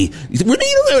to be.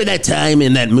 Remember that time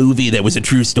in that movie that was a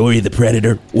true story, The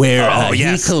Predator, where he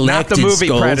collected not the movie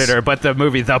skulls? Predator, but the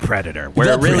movie The Predator, where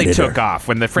it really took off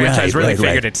when the franchise really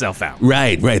figured itself out.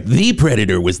 Right. The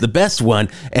Predator was the best one,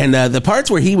 and the parts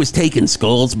where he was taking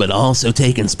skulls but also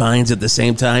taking spines at the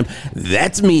same time,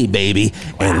 that's me, baby.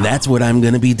 Wow. And that's what I'm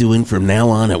going to be doing from now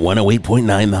on at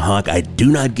 108.9 The Hawk. I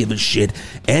do not give a shit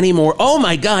anymore. Oh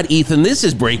my God, Ethan, this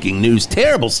is breaking news.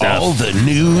 Terrible stuff. All the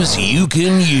news you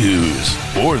can use,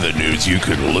 or the news you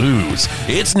can lose.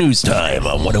 It's news time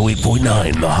on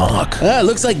 108.9 The Hawk.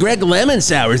 Looks like Greg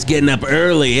Lemonsour's getting up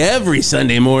early every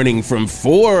Sunday morning from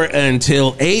 4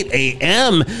 until 8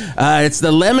 a.m. It's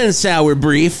the Lemon Sour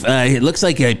Brief. It looks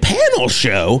like a panel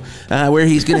show where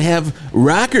he's going to have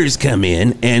rockers come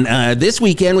in. And this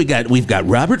weekend we've got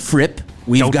Robert Fripp.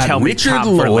 We've got Richard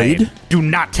Lloyd. Verlaine. Do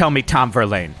not tell me Tom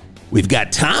Verlaine. We've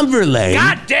got Tom Verlaine.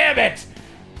 God damn it!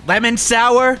 Lemon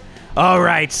Sour? All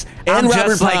right. And I'm Robert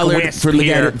just like Pollard Wisp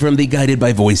from the Guided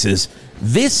by Voices.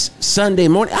 This Sunday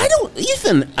morning. I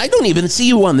don't even see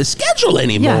you on the schedule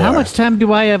anymore. Yeah, how much time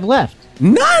do I have left?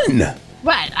 None.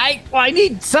 Right, I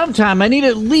need some time. I need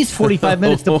at least 45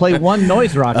 minutes to play one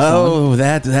noise rock song. Oh,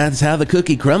 that's how the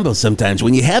cookie crumbles sometimes.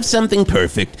 When you have something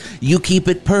perfect, you keep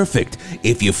it perfect.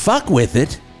 If you fuck with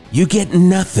it, you get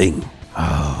nothing.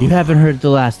 Oh. You haven't heard the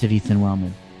last of Ethan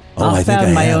Wellman. I'll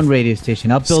found my own radio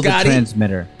station. I'll build Scotty, a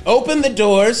transmitter. Open the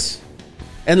doors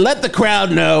and let the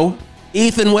crowd know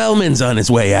Ethan Wellman's on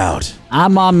his way out.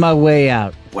 I'm on my way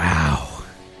out. Wow.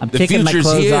 I'm taking my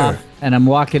clothes off, and I'm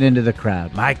walking into the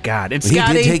crowd. My God. And He did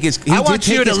Scotty, take his- he I did want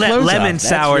take you to his let clothes Lemon off. That's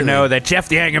Sour really- know that Jeff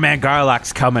the Angerman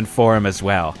Garlock's coming for him as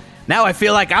well. Now I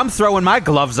feel like I'm throwing my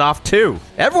gloves off, too.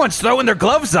 Everyone's throwing their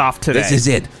gloves off today. This is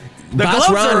it. The gloves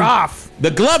are off. The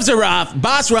gloves are off.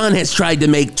 Boss Ron has tried to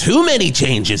make too many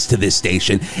changes to this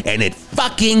station, and it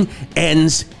fucking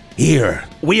ends here.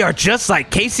 We are just like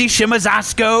Casey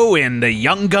Shimazasco in the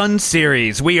Young Guns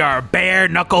series. We are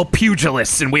bare-knuckle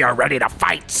pugilists, and we are ready to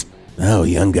fight. Oh,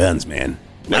 Young Guns, man.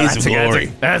 Blaze of Glory.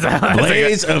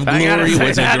 Blaze of Glory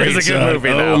was a that great is a good song. movie,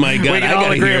 Oh, though. my God. We can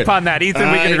all agree upon that. Ethan,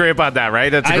 we can agree upon that, right?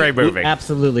 That's a great movie.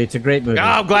 Absolutely. It's a great movie. Oh,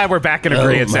 I'm glad we're back in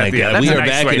agreement. Oh, my God. We are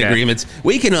back in agreements.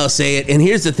 We can all say it. And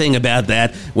here's the thing about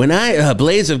that. When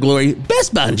Blaze of Glory,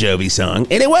 best Bon Jovi song.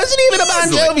 And it wasn't even a Bon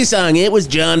Jovi song. It was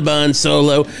John Bon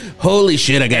solo. Holy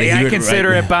shit, I got to hear it. I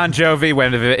consider it Bon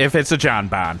Jovi if it's a John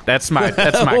Bon. That's my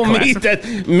class.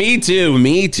 Me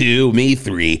too. Me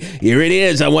three. Here it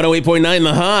is on 108.9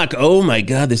 The Hawk. Oh my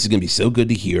God, this is going to be so good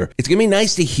to hear. It's going to be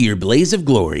nice to hear Blaze of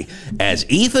Glory as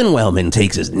Ethan Wellman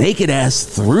takes his naked ass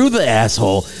through the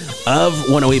asshole of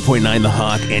 108.9 The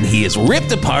Hawk, and he is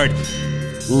ripped apart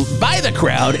by the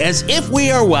crowd as if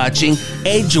we are watching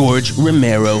a George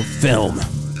Romero film.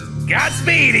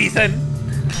 Godspeed, Ethan.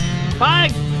 Bye.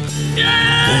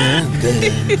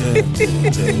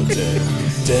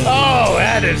 Oh,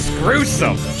 that is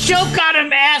gruesome. Choke on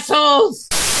him, assholes!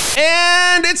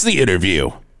 And it's the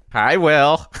interview. Hi,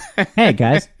 Will. Hey,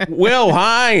 guys. Will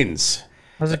Hines.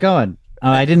 How's it going?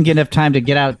 I didn't get enough time to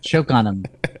get out choke on him.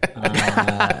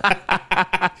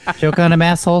 Choke on him,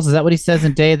 assholes? Is that what he says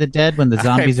in Day of the Dead when the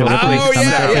zombies are ripping his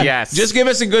stomach out? Yes. Just give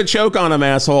us a good choke on them,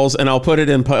 assholes, and I'll put it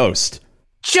in post.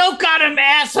 Choke on him,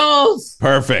 assholes!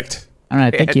 Perfect. All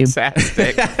right, thank you.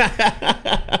 Fantastic.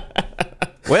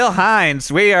 Will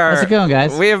Hines, we are. How's it going,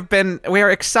 guys? We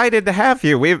are excited to have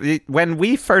you. When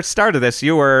we first started this,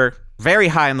 you were very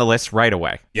high on the list right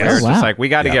away. Yes. We were Oh, wow. just like, we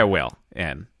got to get Will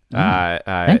in.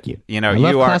 Thank you. You know, I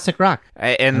love you are classic rock.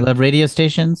 and I love radio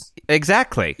stations.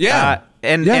 exactly. Yeah.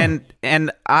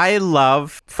 And I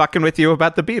love fucking with you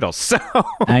about the Beatles. So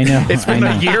I know. it's been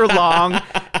a year-long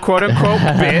quote-unquote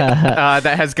bit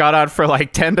that has gone on for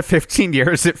like 10 to 15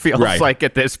 years, it feels like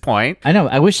at this point. I know.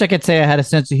 I wish I could say I had a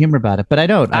sense of humor about it, but I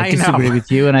don't. I disagree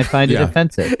with you, and I find it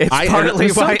offensive. It's partly It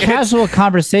was why some casual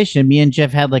conversation me and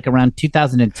Jeff had like around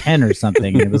 2010 or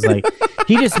something, and it was like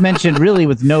he just mentioned really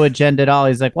with no agenda at all.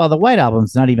 He's like, "Well, the White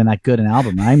Album's not even that good an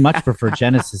album. I much prefer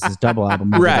Genesis's double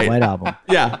album over the White Album."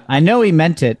 Yeah. I know he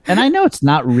meant it, and I know it's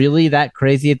not really that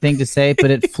crazy a thing to say,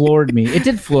 but it floored me. It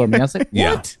did floor me. I was like,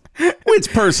 "What? It's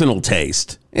personal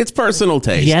taste. It's personal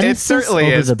taste. It certainly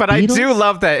is. But I do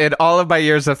love that in all of my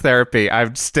years of therapy,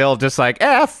 I'm still just like,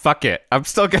 fuck it. I'm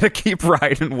still going to keep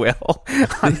riding Will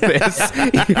on this,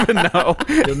 even though...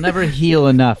 You'll never heal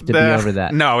enough to be over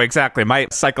that. No, exactly. My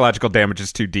psychological damage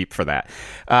is too deep for that.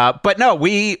 But no,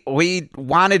 we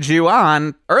wanted you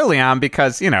on early on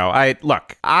because, and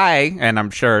I'm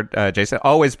sure Jason,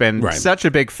 always been such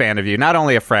a big fan of you. Not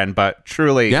only a friend, but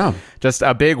truly just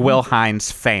a big Will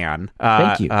Hines fan.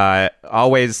 Thank you.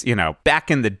 Always,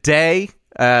 back in the day.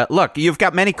 Look, you've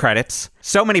got many credits,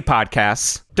 so many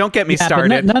podcasts. Don't get me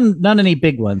started. None any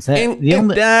big ones.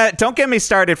 Don't get me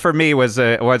started. For me was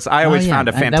I always found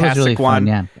a fantastic really one. Fun,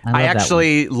 yeah. I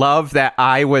actually love that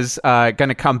I was going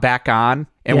to come back on.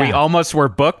 And we almost were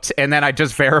booked, and then I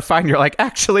just verified, and you're like,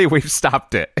 actually, we've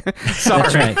stopped it.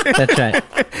 Sorry. That's right.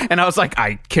 And I was like,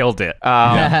 I killed it.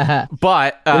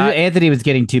 But Anthony was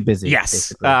getting too busy.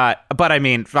 Yes. But I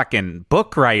mean, fucking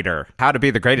book writer, how to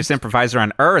be the greatest improviser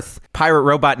on earth, pirate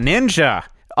robot ninja.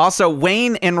 Also,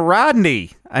 Wayne and Rodney.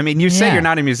 I mean, you say you're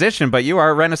not a musician, but you are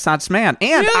a Renaissance man.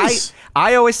 And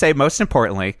I always say, most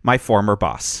importantly, my former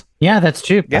boss. Yeah, that's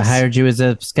true. Yes. I hired you as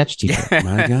a sketch teacher.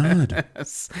 My God.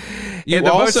 Yes. In the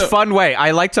most fun way.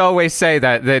 I like to always say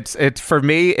that it's for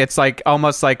me, it's like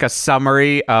almost like a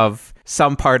summary of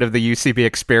some part of the UCB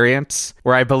experience,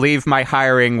 where I believe my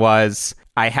hiring was...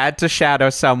 I had to shadow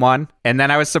someone, and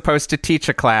then I was supposed to teach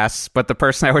a class, but the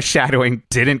person I was shadowing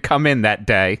didn't come in that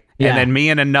day. Yeah. And then me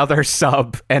and another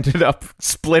sub ended up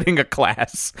splitting a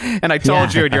class. And I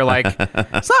told you, and you're like,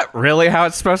 it's not really how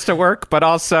it's supposed to work, but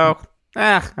also...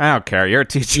 I don't care. You're a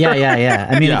teacher. Yeah.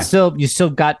 I mean, you still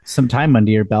got some time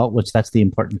under your belt, which that's the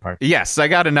important part. Yes, I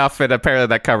got enough, and apparently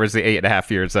that covers the 8.5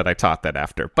 years that I taught that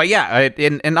after. But yeah,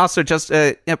 and also just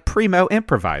a primo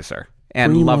improviser.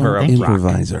 And lover of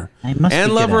improviser.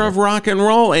 And lover of rock and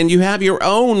roll. And you have your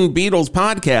own Beatles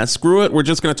podcast. Screw it. We're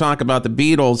just going to talk about the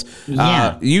Beatles.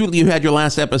 Yeah. You had your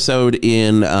last episode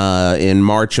in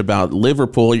March about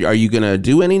Liverpool. Are you going to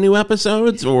do any new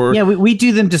episodes? Or yeah, we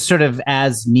do them just sort of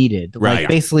as needed. Right. Like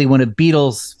basically when a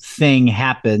Beatles thing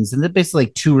happens, and then basically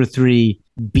like 2 or 3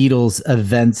 Beatles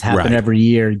events happen every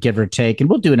year, give or take, and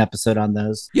we'll do an episode on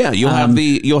those. Yeah, you'll have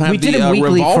we did it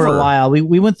weekly Revolver. For a while.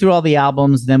 We went through all the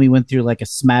albums, then we went through like a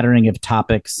smattering of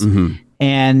topics. Mm-hmm.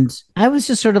 And I was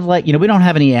just sort of like, we don't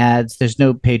have any ads. There's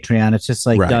no Patreon. It's just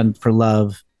like done for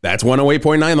love. That's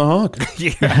 108.9 The Hawk.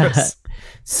 Yes.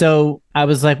 So I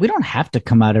was like, we don't have to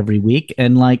come out every week.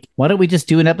 And like, why don't we just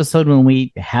do an episode when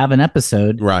we have an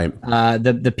episode? Right.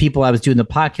 The people I was doing the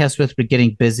podcast with were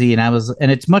getting busy,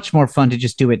 and it's much more fun to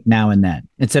just do it now and then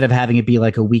instead of having it be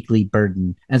like a weekly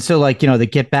burden. And so like, the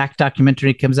Get Back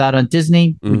documentary comes out on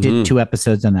Disney. We did 2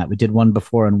 episodes on that. We did one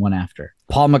before and one after.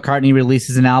 Paul McCartney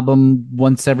releases an album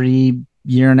once every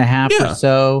year and a half or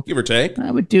so. Give or take.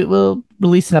 We'll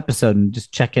release an episode and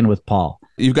just check in with Paul.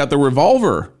 You've got the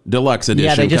Revolver Deluxe Edition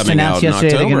coming out. Yeah, they just announced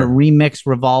yesterday they're going to remix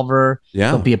Revolver. Yeah.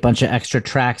 There'll be a bunch of extra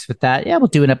tracks with that. Yeah, we'll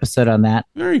do an episode on that.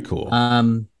 Very cool.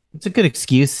 It's a good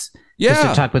excuse just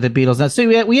to talk with the Beatles. Now, so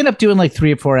we end up doing like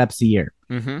 3 or 4 eps a year.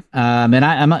 Mm-hmm. And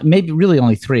I'm maybe really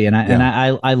only 3, and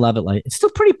I love it. Like, it's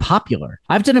still pretty popular.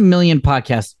 I've done 1 million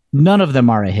podcasts. None of them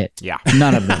are a hit. Yeah.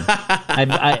 None of them.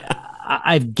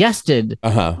 I've guested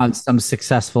on some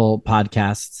successful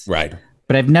podcasts. Right.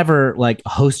 But I've never like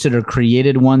hosted or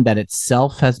created one that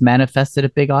itself has manifested a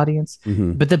big audience.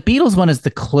 Mm-hmm. But the Beatles one is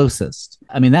the closest.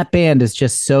 I mean, that band is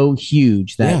just so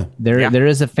huge that there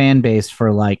is a fan base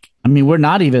for like, I mean, we're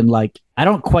not even like, I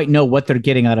don't quite know what they're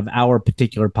getting out of our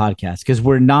particular podcast because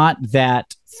we're not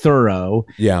that thorough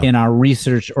in our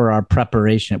research or our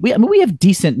preparation. We have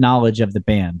decent knowledge of the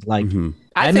band. Like,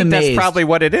 I think that's probably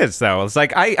what it is, though. It's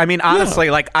like, I mean, honestly,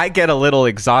 like I get a little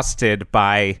exhausted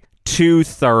by too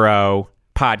thorough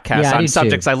podcasts on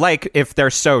subjects I like if they're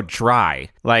so dry.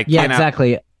 Like,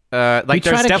 exactly. Like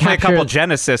there's definitely a couple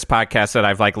Genesis podcasts that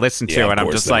I've like listened to, and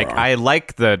I'm just like, I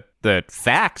like the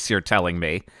facts you're telling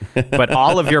me, but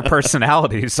all of your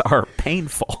personalities are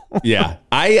painful. Yeah.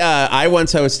 I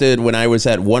once hosted when I was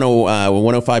at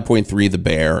 105.3 The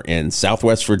Bear in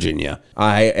Southwest Virginia.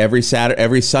 Every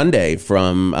Sunday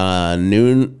from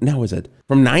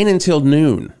from 9 until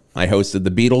noon, I hosted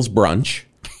the Beatles brunch.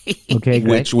 Okay, great.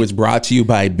 Which was brought to you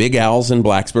by Big Al's in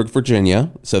Blacksburg, Virginia.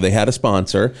 So they had a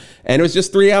sponsor. And it was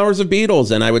just 3 hours of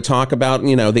Beatles. And I would talk about,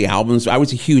 the albums. I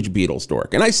was a huge Beatles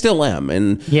dork. And I still am.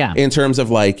 And in terms of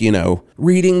like,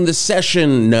 reading the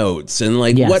session notes and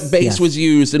like what bass was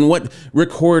used and what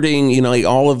recording, like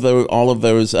all of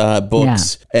those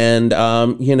books. Yeah. And,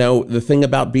 the thing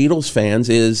about Beatles fans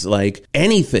is like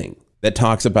anything that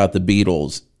talks about the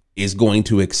Beatles is going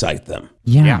to excite them.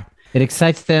 Yeah. It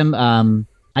excites them.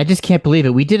 I just can't believe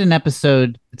it. We did an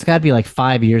episode, it's got to be like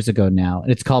 5 years ago now,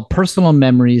 and it's called Personal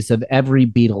Memories of Every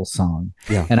Beatles Song.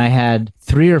 Yeah. And I had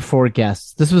 3 or 4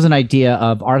 guests. This was an idea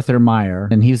of Arthur Meyer,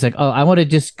 and he was like, I want to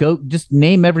just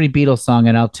name every Beatles song,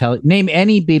 and name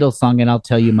any Beatles song, and I'll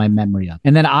tell you my memory of.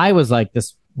 And then I was like,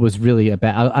 this was really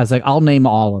I was like, I'll name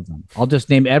all of them. I'll just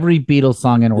name every Beatles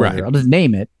song in order. Right. I'll just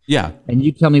name it. Yeah. And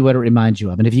you tell me what it reminds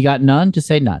you of. And if you got none, just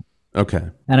say none. Okay.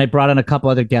 And I brought in a couple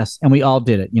other guests, and we all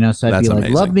did it, so I'd That's be like,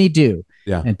 amazing. Love Me Do.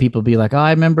 Yeah. And people would be like,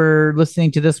 I remember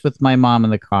listening to this with my mom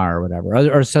in the car or whatever.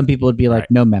 Or some people would be like,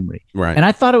 no memory. Right. And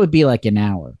I thought it would be like an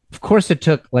hour. Of course, it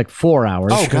took like 4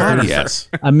 hours. Oh, God, yes.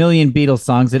 A million Beatles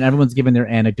songs, and everyone's giving their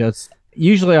anecdotes.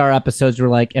 Usually our episodes were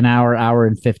like an hour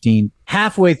and 15.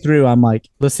 Halfway through, I'm like,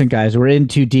 listen, guys, we're in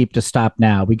too deep to stop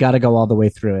now. We got to go all the way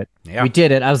through it. Yeah. We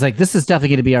did it. I was like, this is definitely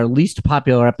going to be our least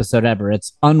popular episode ever.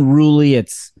 It's unruly.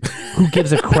 It's who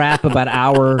gives a crap about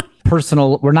our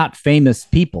personal, we're not famous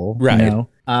people, right?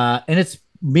 And it's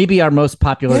maybe our most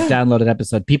popular downloaded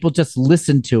episode. People just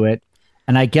listen to it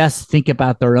and I guess think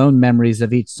about their own memories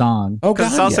of each song. Oh,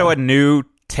 because it's also a new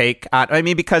take on,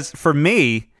 because for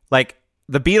me, like,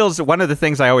 the Beatles, one of the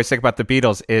things I always think about the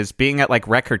Beatles is being at like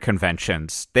record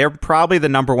conventions. They're probably the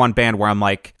number one band where I'm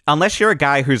like, unless you're a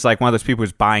guy who's like one of those people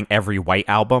who's buying every White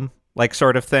album, like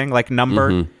sort of thing, like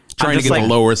number. Mm-hmm. Trying to get the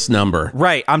lowest number.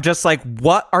 Right. I'm just like,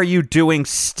 what are you doing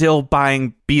still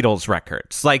buying Beatles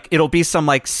records? Like, it'll be some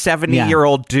like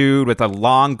 70-year-old dude with a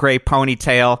long gray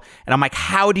ponytail. And I'm like,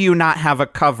 how do you not have a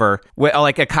cover with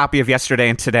like a copy of Yesterday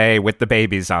and Today with the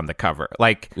babies on the cover?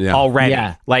 Like already.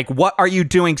 Yeah. Like, what are you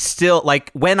doing still? Like,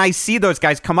 when I see those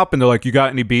guys come up and they're like, you got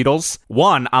any Beatles?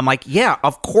 I'm like, yeah,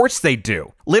 of course they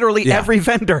do. Literally every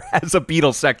vendor has a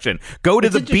Beatles section. Go to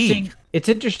the beat. It's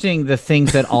interesting, the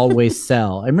things that always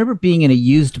sell. I remember being in a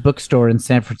used bookstore in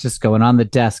San Francisco, and on the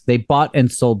desk, they bought and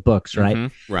sold books, right?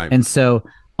 Mm-hmm. Right. And so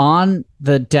on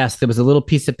the desk, there was a little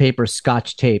piece of paper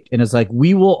scotch taped, and it's like,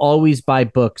 we will always buy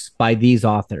books by these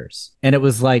authors. And it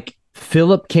was like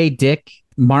Philip K. Dick,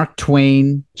 Mark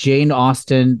Twain, Jane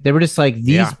Austen. They were just like,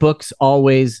 these books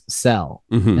always sell.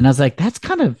 Mm-hmm. And I was like, that's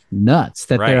kind of nuts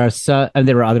that there are and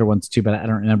there were other ones too, but I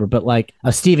don't remember. But like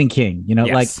a Stephen King,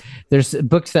 like there's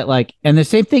books that like, and the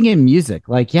same thing in music.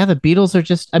 Like, the Beatles are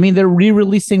just, they're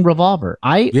re-releasing Revolver.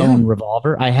 I own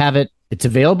Revolver. I have it. It's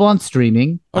available on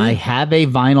streaming. I have a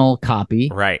vinyl copy.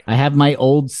 Right. I have my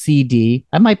old CD.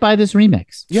 I might buy this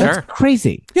remix. Yeah. That's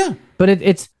crazy. Yeah. But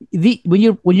it's when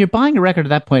you're buying a record at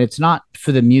that point, it's not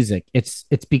for the music. It's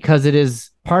because it is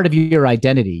part of your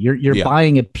identity. You're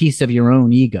buying a piece of your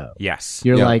own ego. Yes.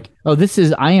 You're like,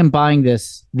 I am buying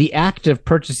this. The act of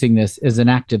purchasing this is an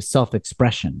act of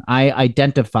self-expression. I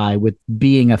identify with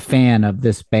being a fan of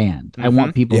this band. I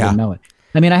want people to know it.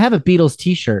 I have a Beatles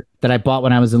t-shirt that I bought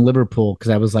when I was in Liverpool because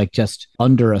I was like just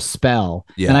under a spell.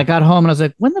 Yeah. And I got home and I was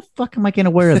like, when the fuck am I going to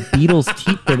wear a Beatles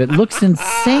t-shirt? It looks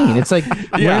insane. It's like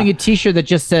wearing a t-shirt that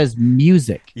just says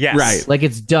music. Yes. Right. Like,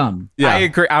 it's dumb. Yeah. I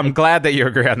agree. I'm glad that you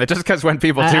agree on that. Just because when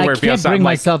people do wear Beatles, I can't bring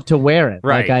myself to wear it.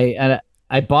 Right. Like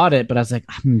I bought it, but I was like,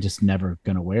 I'm just never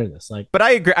going to wear this. Like, but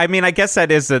I agree. I guess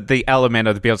that is the element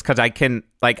of the Beatles, because I can,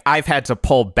 like, I've had to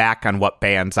pull back on what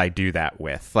bands I do that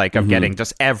with, like, of getting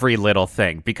just every little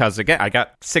thing, because again, I got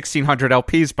 1,600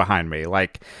 LPs behind me,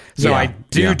 like, so I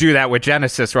do that with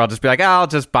Genesis, where I'll just be like, I'll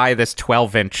just buy this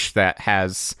 12-inch that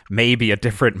has maybe a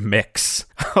different mix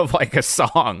of like a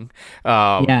song.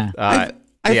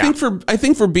 I think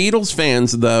for Beatles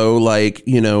fans, though, like,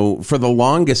 for the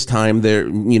longest time there,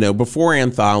 before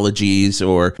anthologies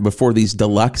or before these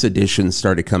deluxe editions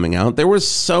started coming out, there was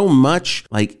so much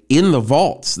like in the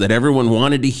vaults that everyone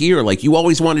wanted to hear. Like, you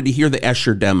always wanted to hear the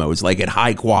Escher demos, like at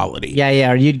high quality.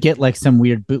 Yeah. Or you'd get like some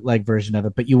weird bootleg version of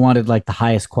it, but you wanted like the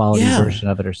highest quality version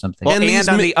of it or something. Well, and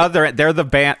on the other end, they're the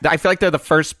band. I feel like they're the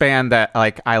first band that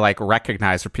like I like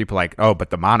recognize, where people like, oh, but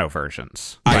the mono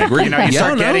versions. I agree. You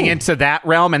start getting into that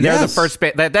realm, and they're the first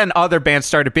band. Then other bands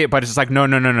started being, but it's just like,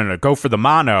 no, go for the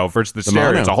mono versus the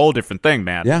stereo. It's a whole different thing,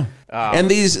 man. Yeah.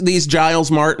 And these Giles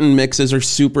Martin mixes are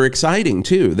super exciting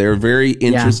too. They're very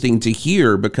interesting to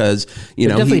hear because they're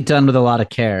definitely done with a lot of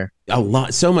care.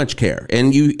 So much care.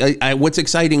 And what's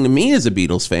exciting to me as a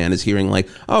Beatles fan is hearing like,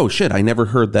 oh shit, I never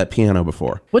heard that piano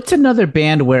before. What's another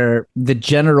band where the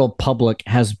general public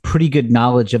has pretty good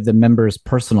knowledge of the members'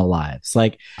 personal lives?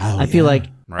 Like, I feel like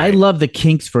I love the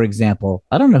Kinks, for example.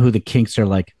 I don't know who the Kinks are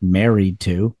like married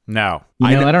to. No.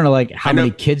 I don't know like how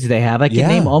many kids they have. I can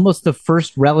name almost the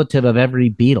first relative of every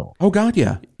Beatle. Oh God,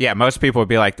 yeah. Yeah, most people would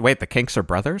be like, wait, the Kinks are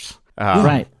brothers?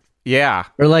 Right. Yeah.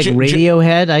 Or like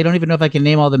Radiohead. I don't even know if I can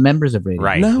name all the members of Radiohead.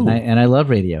 Right. No. And I love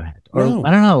Radiohead. Or No.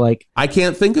 I don't know, like I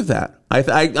can't think of that. I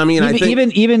mean, I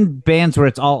think even bands where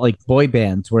it's all like boy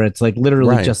bands where it's like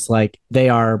literally just like they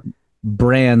are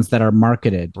brands that are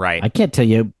marketed. Right. I can't tell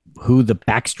you who the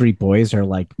Backstreet Boys are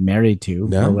like married to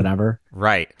or whatever.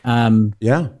 Right.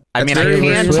 Yeah. I mean, I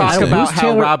can talk about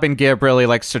how Robin Gibb really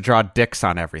likes to draw dicks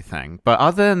on everything, but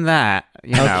other than that,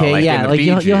 you know, okay, like yeah, in the like Bee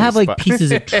you'll have Gees, like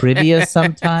pieces of trivia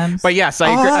sometimes. But yes,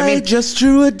 I agree. I mean, just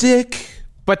drew a dick.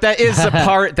 But that is the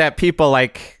part that people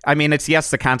like. I mean, it's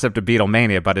the concept of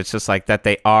Beatlemania, but it's just like that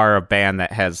they are a band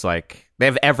that has like they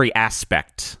have every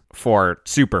aspect for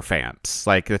super fans.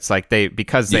 Like it's like they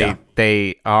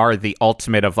are the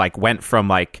ultimate of like went from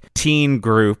like teen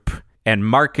group and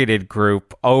marketed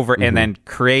group over and then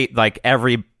create like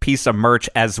every piece of merch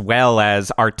as well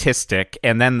as artistic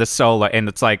and then the solo, and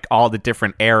it's like all the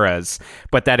different eras,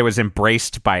 but that it was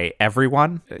embraced by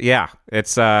everyone. Yeah,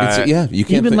 it's you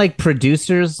can't even like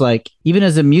producers, like even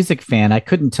as a music fan, I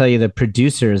couldn't tell you the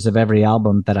producers of every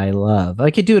album that I love. I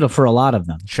could do it for a lot of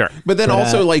them, sure, but then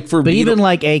also like for even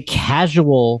like a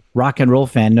casual rock and roll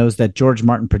fan knows that George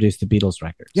Martin produced the Beatles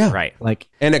records. Yeah, right. Like,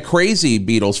 and a crazy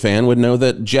Beatles fan would know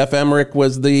that Jeff Emmerich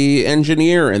was the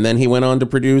engineer, and then he went on to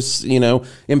produce, you know,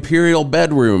 Imperial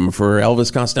Bedroom for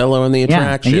Elvis Costello and the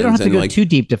Attractions. And you don't have to go too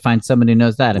deep to find someone who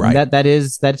knows that. I mean,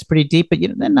 that's pretty deep, but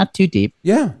not too deep.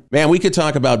 Yeah, man, we could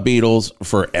talk about Beatles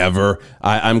forever.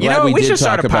 I'm glad we did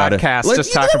talk about it.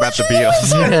 Just talk about the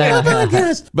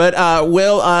Beatles. But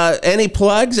Will, any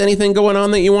plugs? Anything going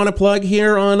on that you want to plug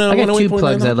here on? I got 2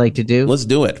 plugs I'd like to do. Let's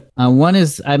do it. One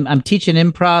is I'm teaching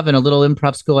improv in a little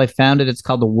improv school I founded. It's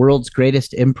called the World's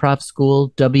Greatest Improv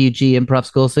School, WG Improv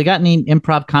School. So you got any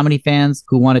improv comedy fans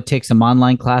who want to take some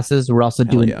online classes? We're also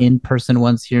doing in-person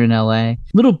ones here in LA.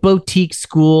 Little boutique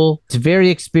school. It's very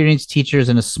experienced teachers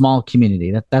in a small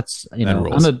community. That's you know,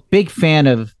 I'm a big fan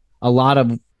of a lot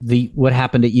of what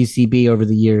happened at UCB over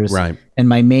the years. Right. And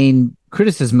my main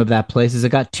criticism of that place is it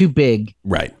got too big.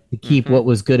 Right. To keep what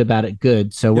was good about it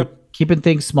good. So we're keeping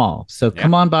things small. So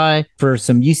come on by for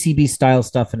some UCB style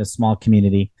stuff in a small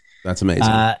community. That's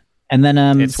amazing. And then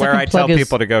it's where I tell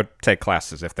people to go take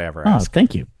classes if they ever ask. Oh,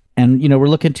 thank you. And you know, we're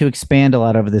looking to expand a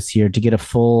lot over this year to get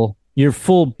your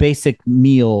full basic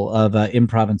meal of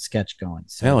improv and sketch going.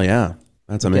 So hell yeah,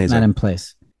 that's amazing. Getting that in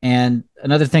place. And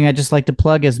another thing I just like to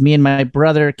plug is me and my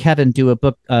brother Kevin do a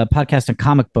podcast on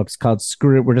comic books called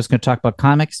Screw It. We're just going to talk about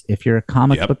comics. If you're a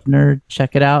comic book nerd,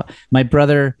 check it out. My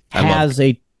brother has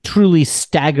a truly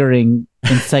staggering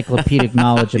encyclopedic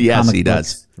knowledge of comic books. Yes, he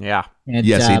does. Yeah. And,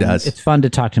 yes, he does. It's fun to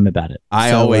talk to him about it.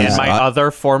 And my other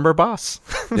former boss.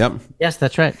 Yep. Yes,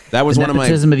 that's right. That was the one of my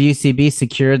nepotism of UCB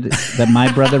secured that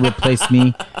my brother replaced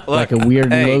me like a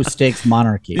weird low stakes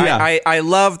monarchy. Yeah. I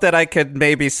love that I could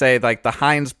maybe say like the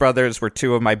Hines brothers were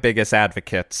 2 of my biggest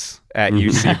advocates at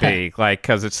UCB, like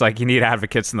because it's like you need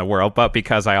advocates in the world, but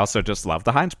because I also just love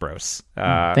the Hines bros.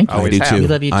 Thank you. I do too. We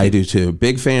love you too. I do too.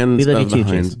 Big fans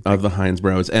of the Hines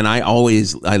bros, and I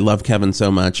love Kevin so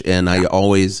much, and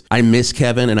I miss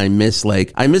Kevin, and I miss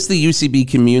the UCB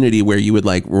community where you would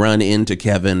like run into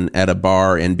Kevin at a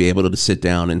bar and be able to sit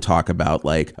down and talk about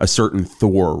like a certain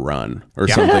Thor run or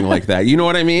something like that. You know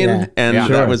what I mean? Yeah. And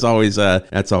that was always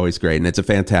that's always great, and it's a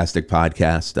fantastic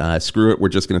podcast. Screw it, we're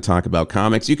just going to talk about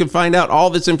comics. You can find out all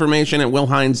this information at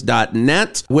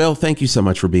willhines.net. Will, thank you so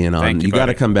much for being on. You got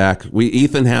to come back.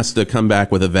 Ethan has to come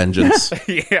back with a vengeance.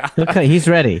 Yeah. Okay, he's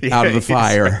ready. Out of the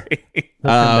fire.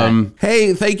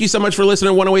 Hey, thank you so much for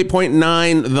listening to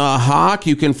 108.9 The Hawk.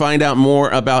 You can find out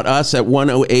more about us at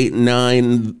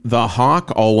 1089 The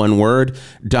Hawk, all one word,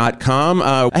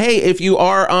 .com. Hey, if you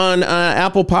are on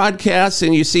Apple Podcasts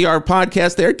and you see our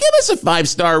podcast there, give us a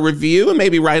 5-star review and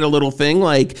maybe write a little thing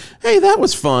like, hey, that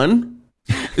was fun.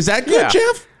 Is that good,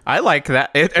 Jeff? I like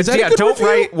that. Don't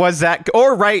write, was that,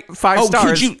 or write 5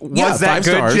 stars. Was that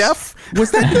good, stars. Jeff?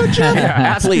 Was that good, Jeff?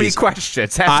 Ask Please. me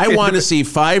questions. I want to see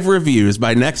 5 reviews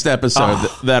by next episode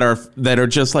that are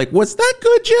just like, was that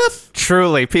good, Jeff?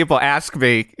 Truly, people ask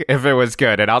me if it was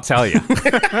good, and I'll tell you.